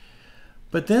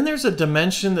 But then there's a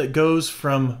dimension that goes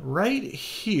from right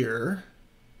here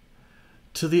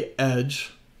to the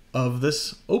edge of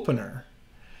this opener.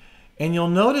 And you'll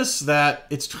notice that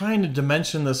it's trying to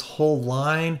dimension this whole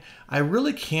line. I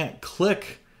really can't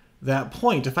click that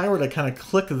point. If I were to kind of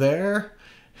click there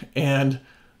and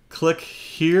click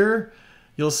here,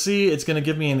 you'll see it's going to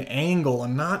give me an angle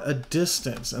and not a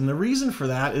distance. And the reason for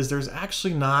that is there's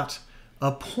actually not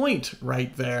a point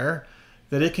right there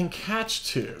that it can catch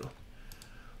to.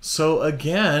 So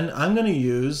again, I'm going to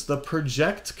use the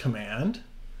project command.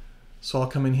 So I'll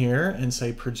come in here and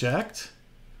say project.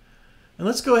 And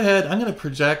let's go ahead, I'm going to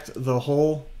project the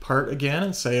whole part again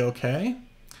and say OK.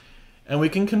 And we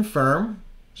can confirm,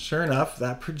 sure enough,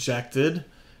 that projected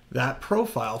that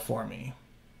profile for me.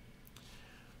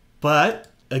 But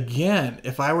again,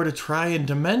 if I were to try and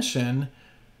dimension,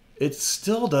 it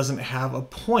still doesn't have a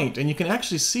point. And you can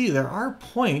actually see there are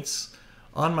points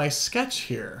on my sketch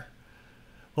here.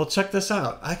 Well, check this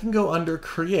out. I can go under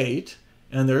Create,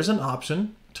 and there's an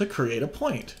option to create a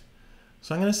point.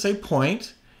 So I'm going to say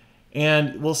Point,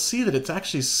 and we'll see that it's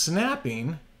actually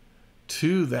snapping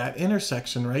to that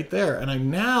intersection right there. And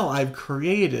now I've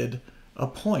created a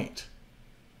point.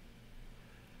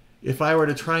 If I were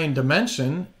to try and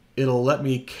dimension, it'll let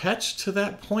me catch to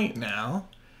that point now,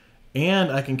 and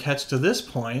I can catch to this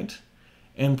point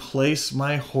and place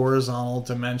my horizontal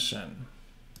dimension.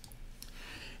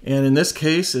 And in this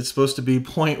case, it's supposed to be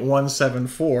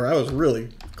 0.174. I was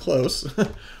really close.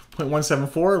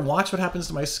 0.174, and watch what happens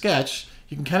to my sketch.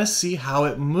 You can kind of see how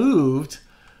it moved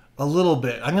a little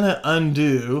bit. I'm going to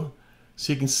undo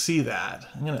so you can see that.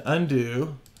 I'm going to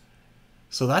undo.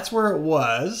 So that's where it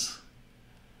was,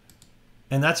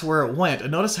 and that's where it went.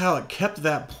 And notice how it kept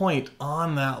that point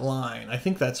on that line. I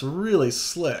think that's really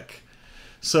slick.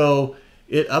 So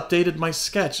it updated my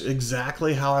sketch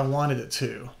exactly how I wanted it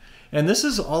to. And this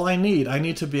is all I need. I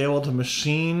need to be able to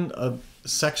machine a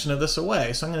section of this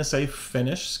away. So I'm going to say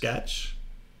Finish Sketch.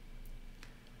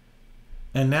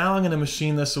 And now I'm going to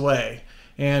machine this away.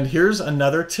 And here's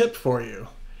another tip for you.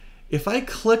 If I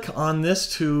click on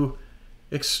this to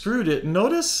extrude it,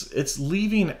 notice it's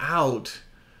leaving out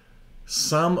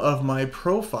some of my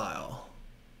profile.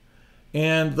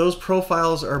 And those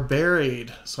profiles are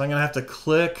buried. So I'm going to have to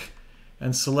click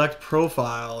and select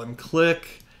Profile and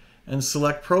click and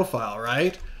select Profile,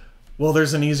 right? Well,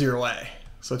 there's an easier way.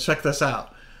 So check this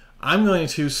out. I'm going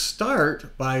to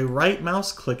start by right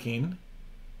mouse clicking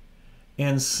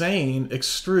and saying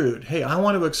Extrude. Hey, I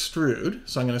want to extrude.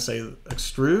 So I'm going to say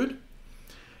Extrude,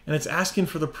 and it's asking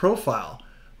for the profile.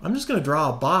 I'm just going to draw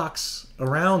a box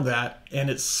around that, and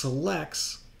it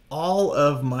selects all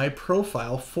of my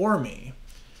profile for me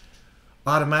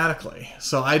automatically.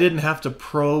 So I didn't have to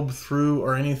probe through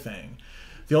or anything.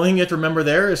 The only thing you have to remember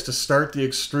there is to start the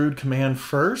extrude command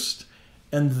first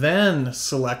and then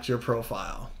select your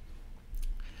profile.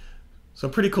 So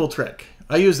pretty cool trick.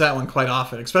 I use that one quite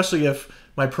often, especially if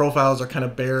my profiles are kind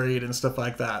of buried and stuff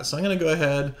like that. So I'm going to go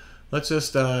ahead, let's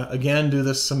just again do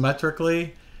this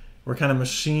symmetrically. We're kind of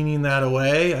machining that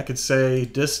away. I could say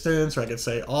distance, or I could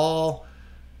say all.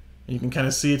 And you can kind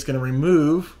of see it's going to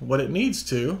remove what it needs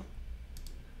to,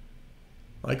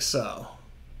 like so.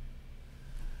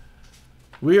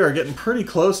 We are getting pretty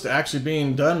close to actually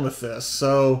being done with this.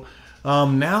 So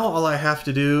now all I have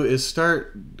to do is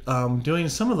start doing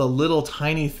some of the little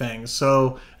tiny things.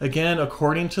 So again,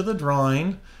 according to the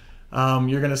drawing,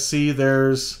 you're going to see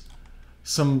there's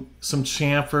some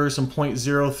chamfer, some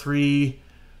 0.03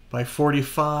 by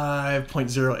 45,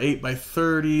 0.08 by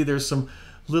 30. There's some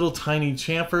little tiny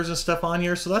chamfers and stuff on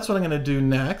here. So that's what I'm going to do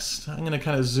next. I'm going to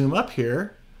kind of zoom up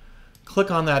here, click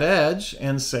on that edge,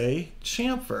 and say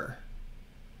chamfer.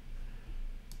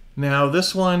 Now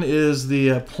this one is the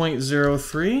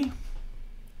 0.03,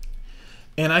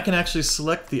 and I can actually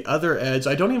select the other edge.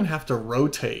 I don't even have to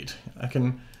rotate. I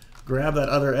can grab that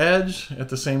other edge at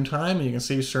the same time, and you can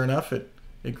see, sure enough, it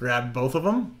grabbed both of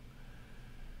them.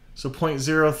 So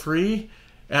 0.03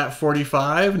 at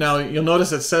 45. Now you'll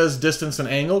notice it says distance and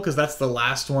angle because that's the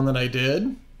last one that I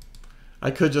did. I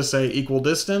could just say equal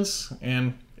distance,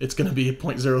 and it's going to be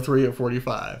 0.03 at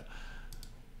 45.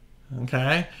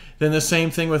 Okay, then the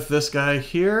same thing with this guy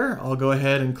here. I'll go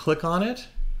ahead and click on it,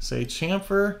 say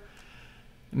chamfer.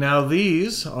 Now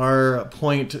these are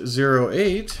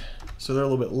 0.08, so they're a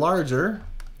little bit larger.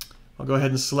 I'll go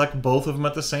ahead and select both of them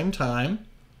at the same time.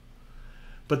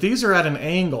 But these are at an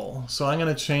angle, so I'm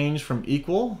going to change from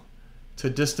equal to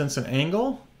distance and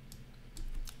angle.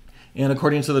 And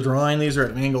according to the drawing, these are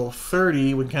at an angle of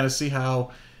 30. We can kind of see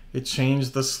how it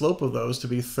changed the slope of those to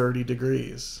be 30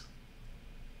 degrees.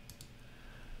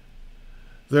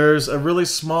 There's a really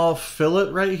small fillet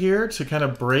right here to kind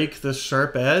of break this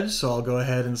sharp edge, so I'll go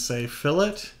ahead and say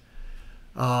fillet.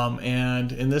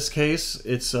 And in this case,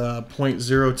 it's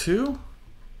 0.02.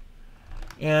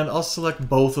 And I'll select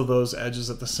both of those edges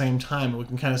at the same time. We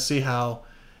can kind of see how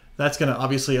that's going to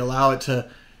obviously allow it to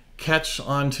catch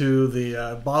onto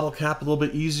the bottle cap a little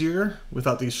bit easier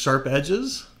without these sharp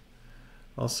edges.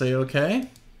 I'll say OK.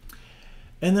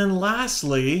 And then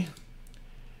lastly,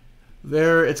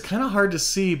 it's kind of hard to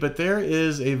see, but there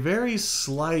is a very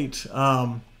slight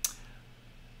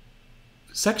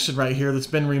section right here that's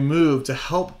been removed to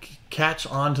help catch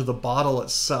onto the bottle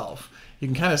itself. you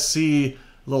can kind of see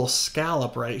a little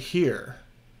scallop right here.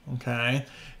 Okay,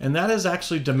 and that is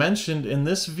actually dimensioned in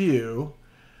this view.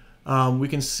 We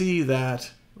can see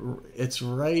that it's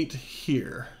right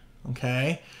here.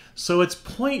 Okay, so it's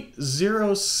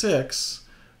 0.06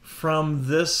 from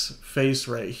this face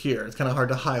right here. It's kind of hard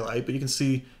to highlight, but you can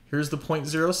see here's the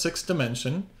 0.06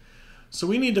 dimension. So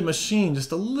we need to machine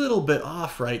just a little bit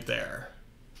off right there.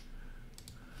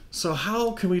 So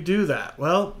how can we do that?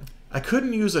 Well, I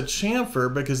couldn't use a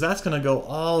chamfer because that's going to go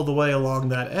all the way along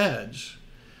that edge.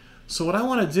 So what I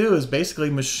want to do is basically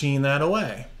machine that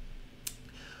away.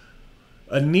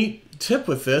 A neat tip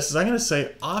with this is I'm going to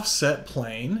say offset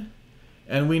plane.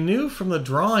 And we knew from the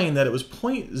drawing that it was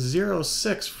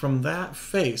 0.06 from that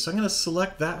face. So I'm going to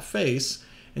select that face,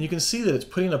 and you can see that it's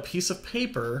putting a piece of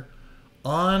paper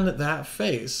on that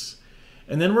face.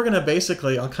 And then we're going to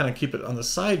basically, I'll kind of keep it on the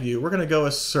side view, we're going to go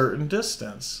a certain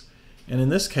distance. And in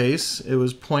this case, it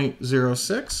was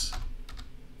 0.06.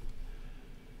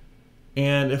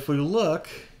 And if we look,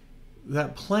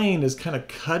 that plane is kind of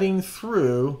cutting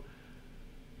through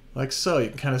like so. You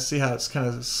can kind of see how it's kind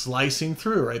of slicing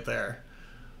through right there.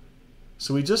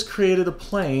 So we just created a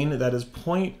plane that is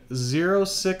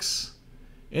 0.06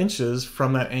 inches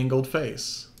from that angled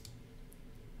face.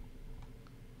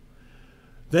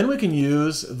 Then we can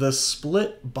use the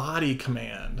split body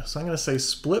command. So I'm going to say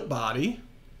split body.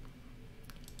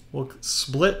 We'll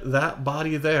split that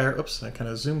body there. Oops, I kind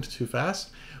of zoomed too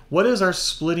fast. What is our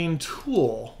splitting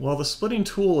tool? Well, the splitting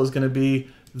tool is going to be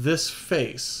this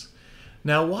face.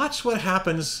 Now watch what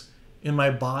happens in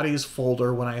my bodies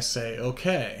folder when I say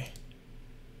OK.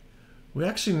 We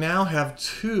actually now have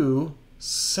two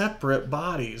separate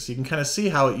bodies. You can kind of see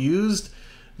how it used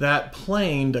that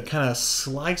plane to kind of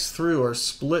slice through or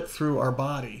split through our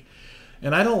body.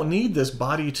 And I don't need this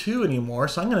body 2 anymore,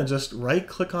 so I'm going to just right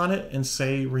click on it and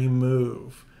say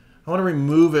remove. I want to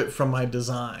remove it from my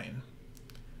design.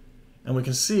 And we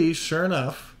can see, sure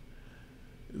enough,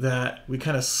 that we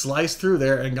kind of sliced through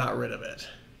there and got rid of it.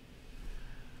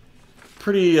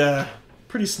 Pretty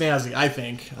snazzy, I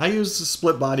think. I use the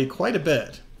split body quite a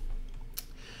bit.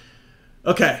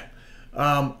 Okay,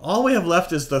 all we have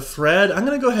left is the thread. I'm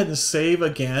going to go ahead and save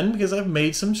again because I've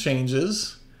made some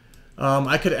changes.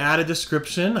 I could add a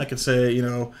description. I could say, you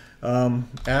know,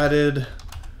 added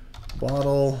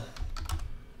bottle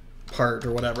part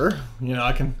or whatever. You know,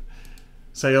 I can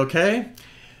say OK.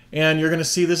 And you're going to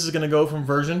see this is going to go from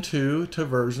version 2 to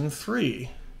version 3.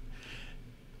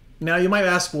 Now you might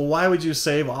ask, well, why would you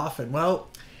save often? Well,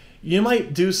 you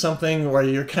might do something where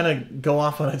you kind of go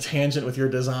off on a tangent with your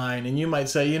design, and you might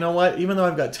say, you know what, even though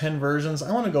I've got 10 versions,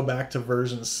 I want to go back to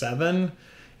version 7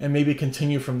 and maybe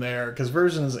continue from there, because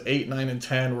versions 8, 9, and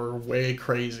 10 were way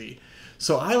crazy.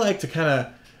 So I like to kind of,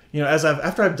 you know,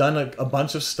 after I've done a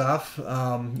bunch of stuff,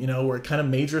 you know, where kind of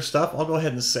major stuff, I'll go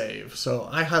ahead and save. So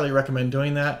I highly recommend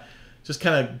doing that. Just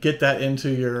kind of get that into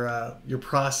your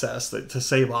process to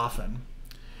save often.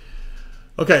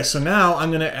 Okay, so now I'm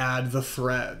going to add the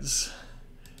threads.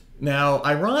 Now,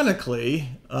 ironically,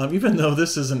 even though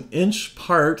this is an inch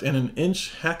part and an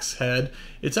inch hex head,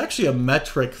 it's actually a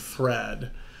metric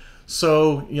thread.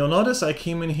 So you'll notice I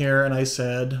came in here and I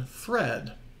said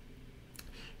thread.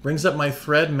 Brings up my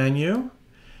thread menu.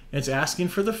 It's asking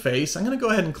for the face. I'm going to go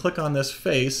ahead and click on this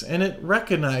face, and it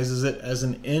recognizes it as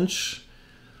an inch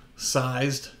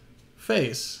sized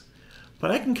face.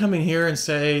 But I can come in here and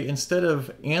say, instead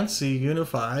of ANSI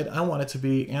unified, I want it to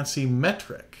be ANSI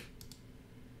metric.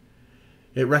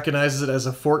 It recognizes it as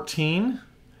a 14,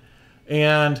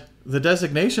 and the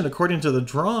designation, according to the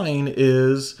drawing,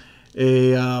 is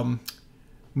a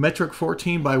metric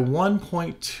 14 by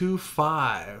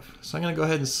 1.25. So I'm going to go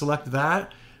ahead and select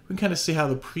that. We can kind of see how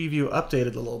the preview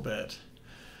updated a little bit.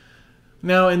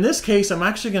 Now, in this case, I'm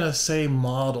actually going to say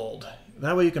modeled.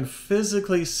 That way you can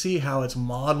physically see how it's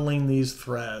modeling these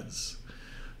threads.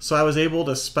 So I was able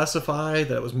to specify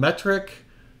that it was metric,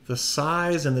 the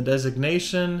size and the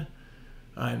designation,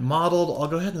 and modeled. I'll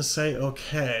go ahead and say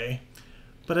OK.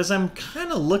 But as I'm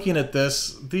kind of looking at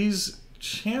this, these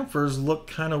chamfers look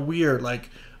kind of weird. Like,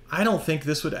 I don't think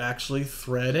this would actually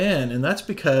thread in. And that's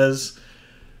because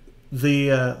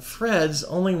the threads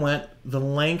only went the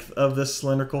length of the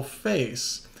cylindrical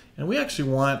face. And we actually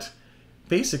want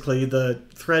basically the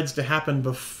threads to happen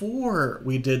before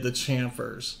we did the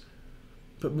chamfers.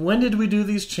 But when did we do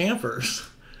these chamfers?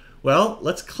 Well,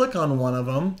 let's click on one of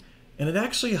them, and it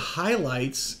actually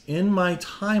highlights in my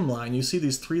timeline. You see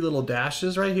these 3 little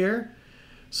dashes right here?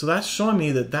 So that's showing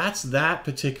me that that's that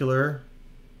particular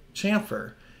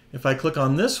chamfer. If I click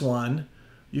on this one,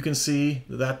 you can see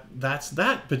that that's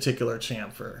that particular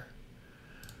chamfer.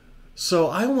 So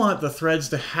I want the threads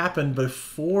to happen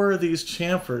before these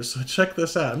chamfers. So check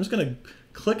this out. I'm just going to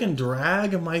click and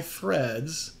drag my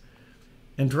threads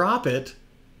and drop it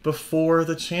before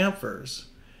the chamfers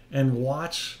and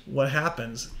watch what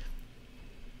happens.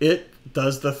 It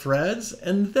does the threads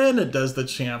and then it does the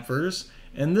chamfers,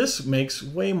 and this makes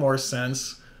way more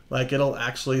sense, like it'll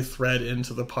actually thread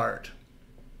into the part.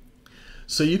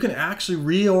 So you can actually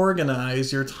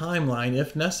reorganize your timeline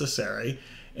if necessary.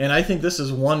 And I think this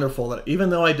is wonderful that even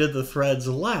though I did the threads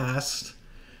last,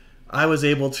 I was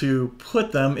able to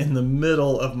put them in the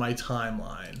middle of my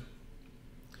timeline.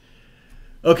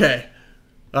 Okay,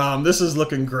 this is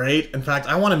looking great. In fact,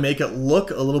 I want to make it look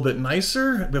a little bit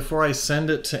nicer before I send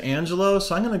it to Angelo.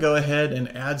 So I'm going to go ahead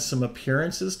and add some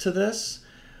appearances to this.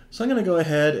 So I'm going to go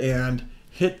ahead and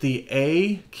hit the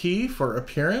A key for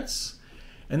appearance.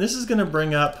 And this is going to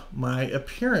bring up my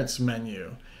appearance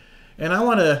menu. And I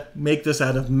want to make this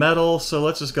out of metal, so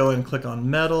let's just go ahead and click on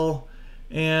metal.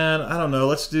 And I don't know,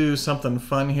 let's do something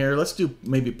fun here. Let's do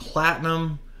maybe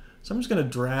platinum. So I'm just going to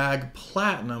drag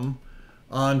platinum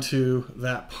onto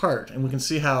that part. And we can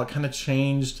see how it kind of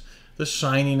changed the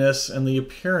shininess and the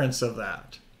appearance of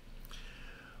that.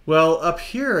 Well, up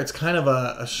here it's kind of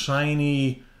a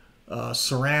shiny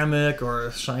ceramic or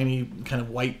a shiny kind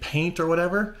of white paint or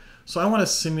whatever. So I want to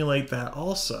simulate that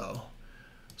also.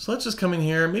 So let's just come in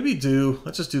here,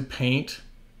 let's just do paint,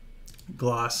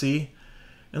 glossy,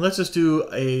 and let's just do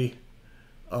a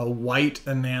white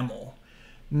enamel.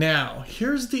 Now,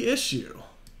 here's the issue.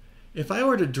 If I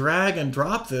were to drag and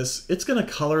drop this, it's going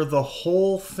to color the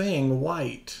whole thing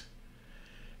white.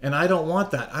 And I don't want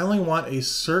that. I only want a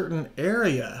certain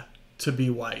area to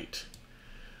be white.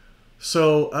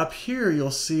 So up here, you'll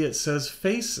see it says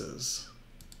faces,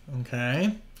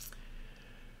 okay?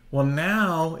 Well,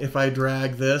 now if I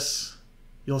drag this,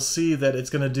 you'll see that it's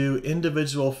going to do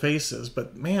individual faces.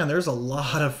 But man, there's a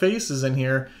lot of faces in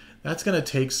here. That's going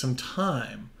to take some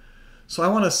time. So I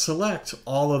want to select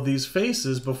all of these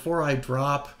faces before I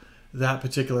drop that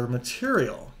particular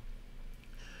material.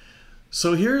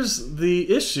 So here's the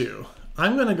issue.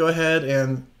 I'm going to go ahead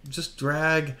and just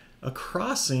drag a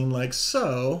crossing like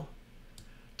so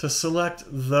to select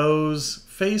those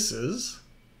faces.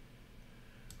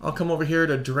 I'll come over here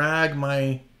to drag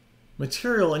my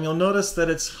material, and you'll notice that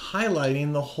it's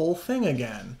highlighting the whole thing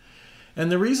again.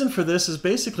 And the reason for this is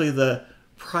basically the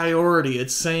priority.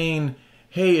 It's saying,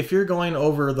 hey, if you're going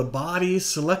over the body,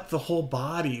 select the whole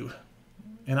body.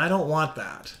 And I don't want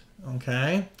that,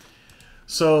 okay?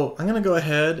 So I'm going to go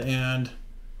ahead and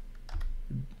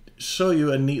show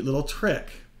you a neat little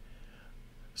trick.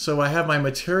 So I have my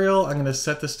material. I'm going to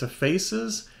set this to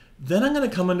faces. Then I'm going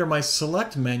to come under my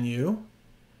select menu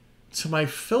to my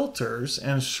filters,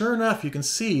 and sure enough, you can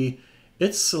see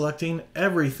it's selecting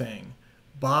everything.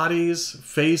 Bodies,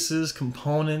 faces,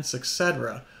 components,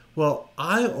 etc. Well,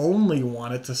 I only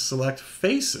want it to select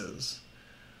faces.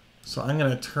 So I'm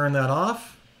going to turn that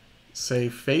off, say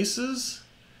faces.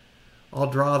 I'll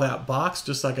draw that box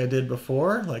just like I did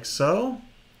before, like so.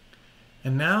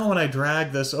 And now when I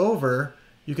drag this over,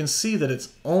 you can see that it's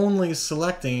only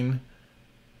selecting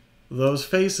those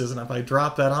faces. And if I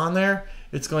drop that on there,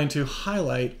 it's going to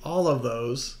highlight all of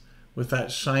those with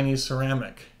that shiny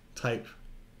ceramic type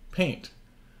paint.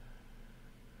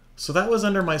 So that was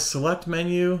under my select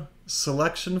menu,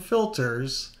 selection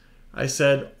filters. I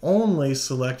said only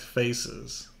select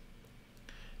faces.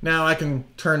 Now I can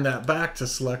turn that back to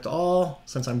select all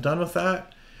since I'm done with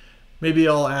that. Maybe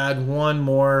I'll add one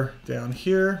more down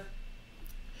here.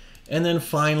 And then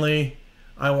finally,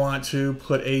 I want to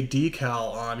put a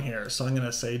decal on here. So I'm going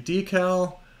to say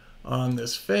decal on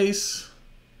this face.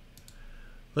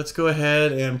 Let's go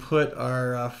ahead and put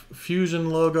our Fusion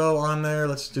logo on there.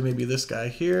 Let's do maybe this guy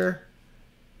here.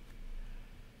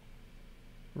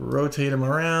 Rotate him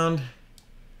around.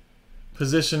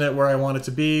 Position it where I want it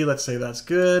to be. Let's say that's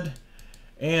good.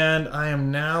 And I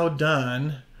am now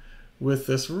done with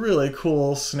this really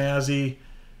cool, snazzy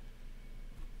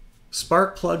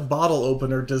spark plug bottle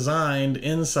opener designed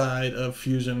inside of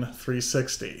Fusion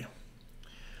 360.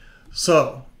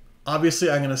 So obviously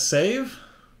I'm going to save.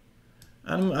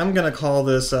 I'm going to call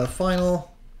this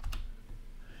final.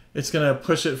 It's going to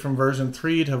push it from version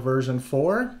 3 to version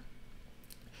 4.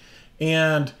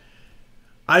 And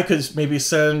I could maybe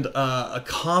send a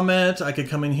comment. I could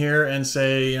come in here and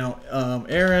say,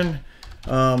 Aaron,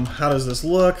 how does this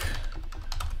look?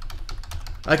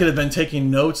 I could have been taking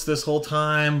notes this whole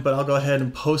time, but I'll go ahead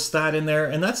and post that in there.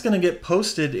 And that's going to get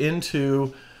posted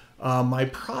into my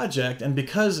project. And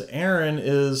because Aaron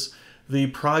is the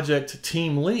project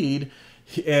team lead,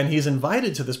 and he's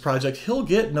invited to this project, he'll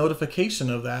get notification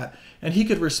of that, and he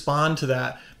could respond to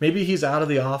that. Maybe he's out of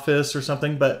the office or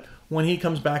something, but when he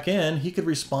comes back in, he could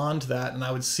respond to that, and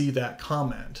I would see that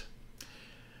comment.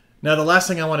 Now, the last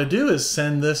thing I want to do is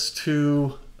send this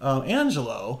to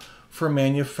Angelo for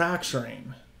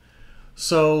manufacturing.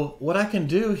 So what I can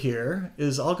do here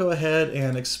is I'll go ahead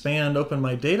and open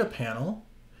my data panel,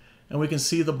 and we can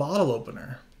see the bottle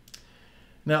opener.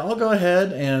 Now I'll go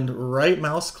ahead and right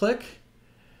mouse click,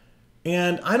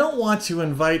 and I don't want to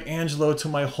invite Angelo to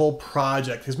my whole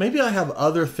project because maybe I have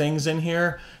other things in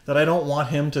here that I don't want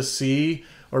him to see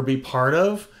or be part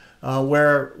of,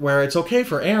 where it's okay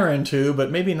for Aaron to, but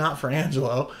maybe not for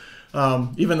Angelo,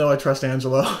 even though I trust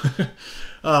Angelo.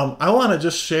 I want to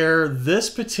just share this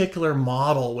particular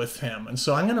model with him. And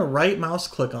so I'm going to right mouse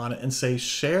click on it and say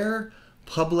share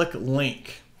public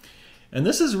link. And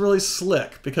this is really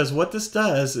slick because what this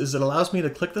does is it allows me to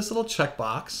click this little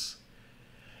checkbox,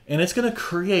 and it's going to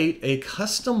create a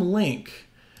custom link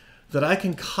that I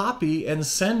can copy and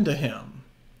send to him.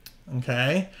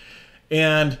 Okay?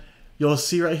 And you'll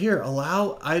see right here,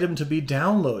 allow item to be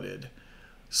downloaded.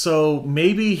 So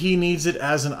maybe he needs it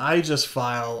as an IGES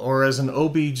file or as an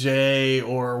OBJ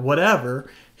or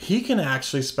whatever. He can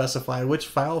actually specify which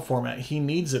file format he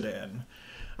needs it in.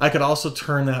 I could also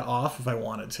turn that off if I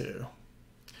wanted to.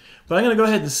 But I'm going to go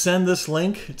ahead and send this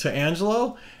link to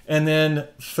Angelo, and then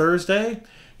Thursday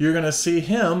you're going to see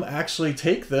him actually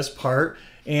take this part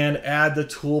and add the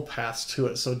tool paths to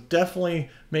it. So definitely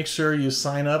make sure you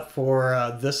sign up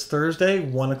for this Thursday,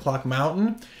 1 o'clock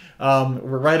Mountain.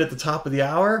 We're right at the top of the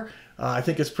hour. I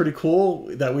think it's pretty cool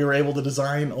that we were able to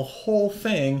design a whole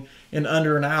thing in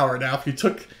under an hour. Now, if you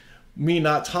took me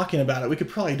not talking about it, we could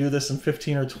probably do this in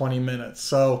 15 or 20 minutes.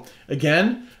 So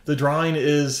again, the drawing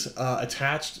is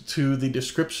attached to the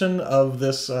description of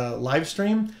this live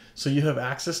stream, so you have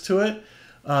access to it.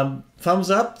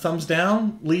 Thumbs up, thumbs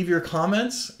down, leave your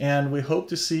comments, and we hope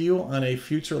to see you on a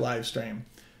future live stream.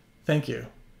 Thank you.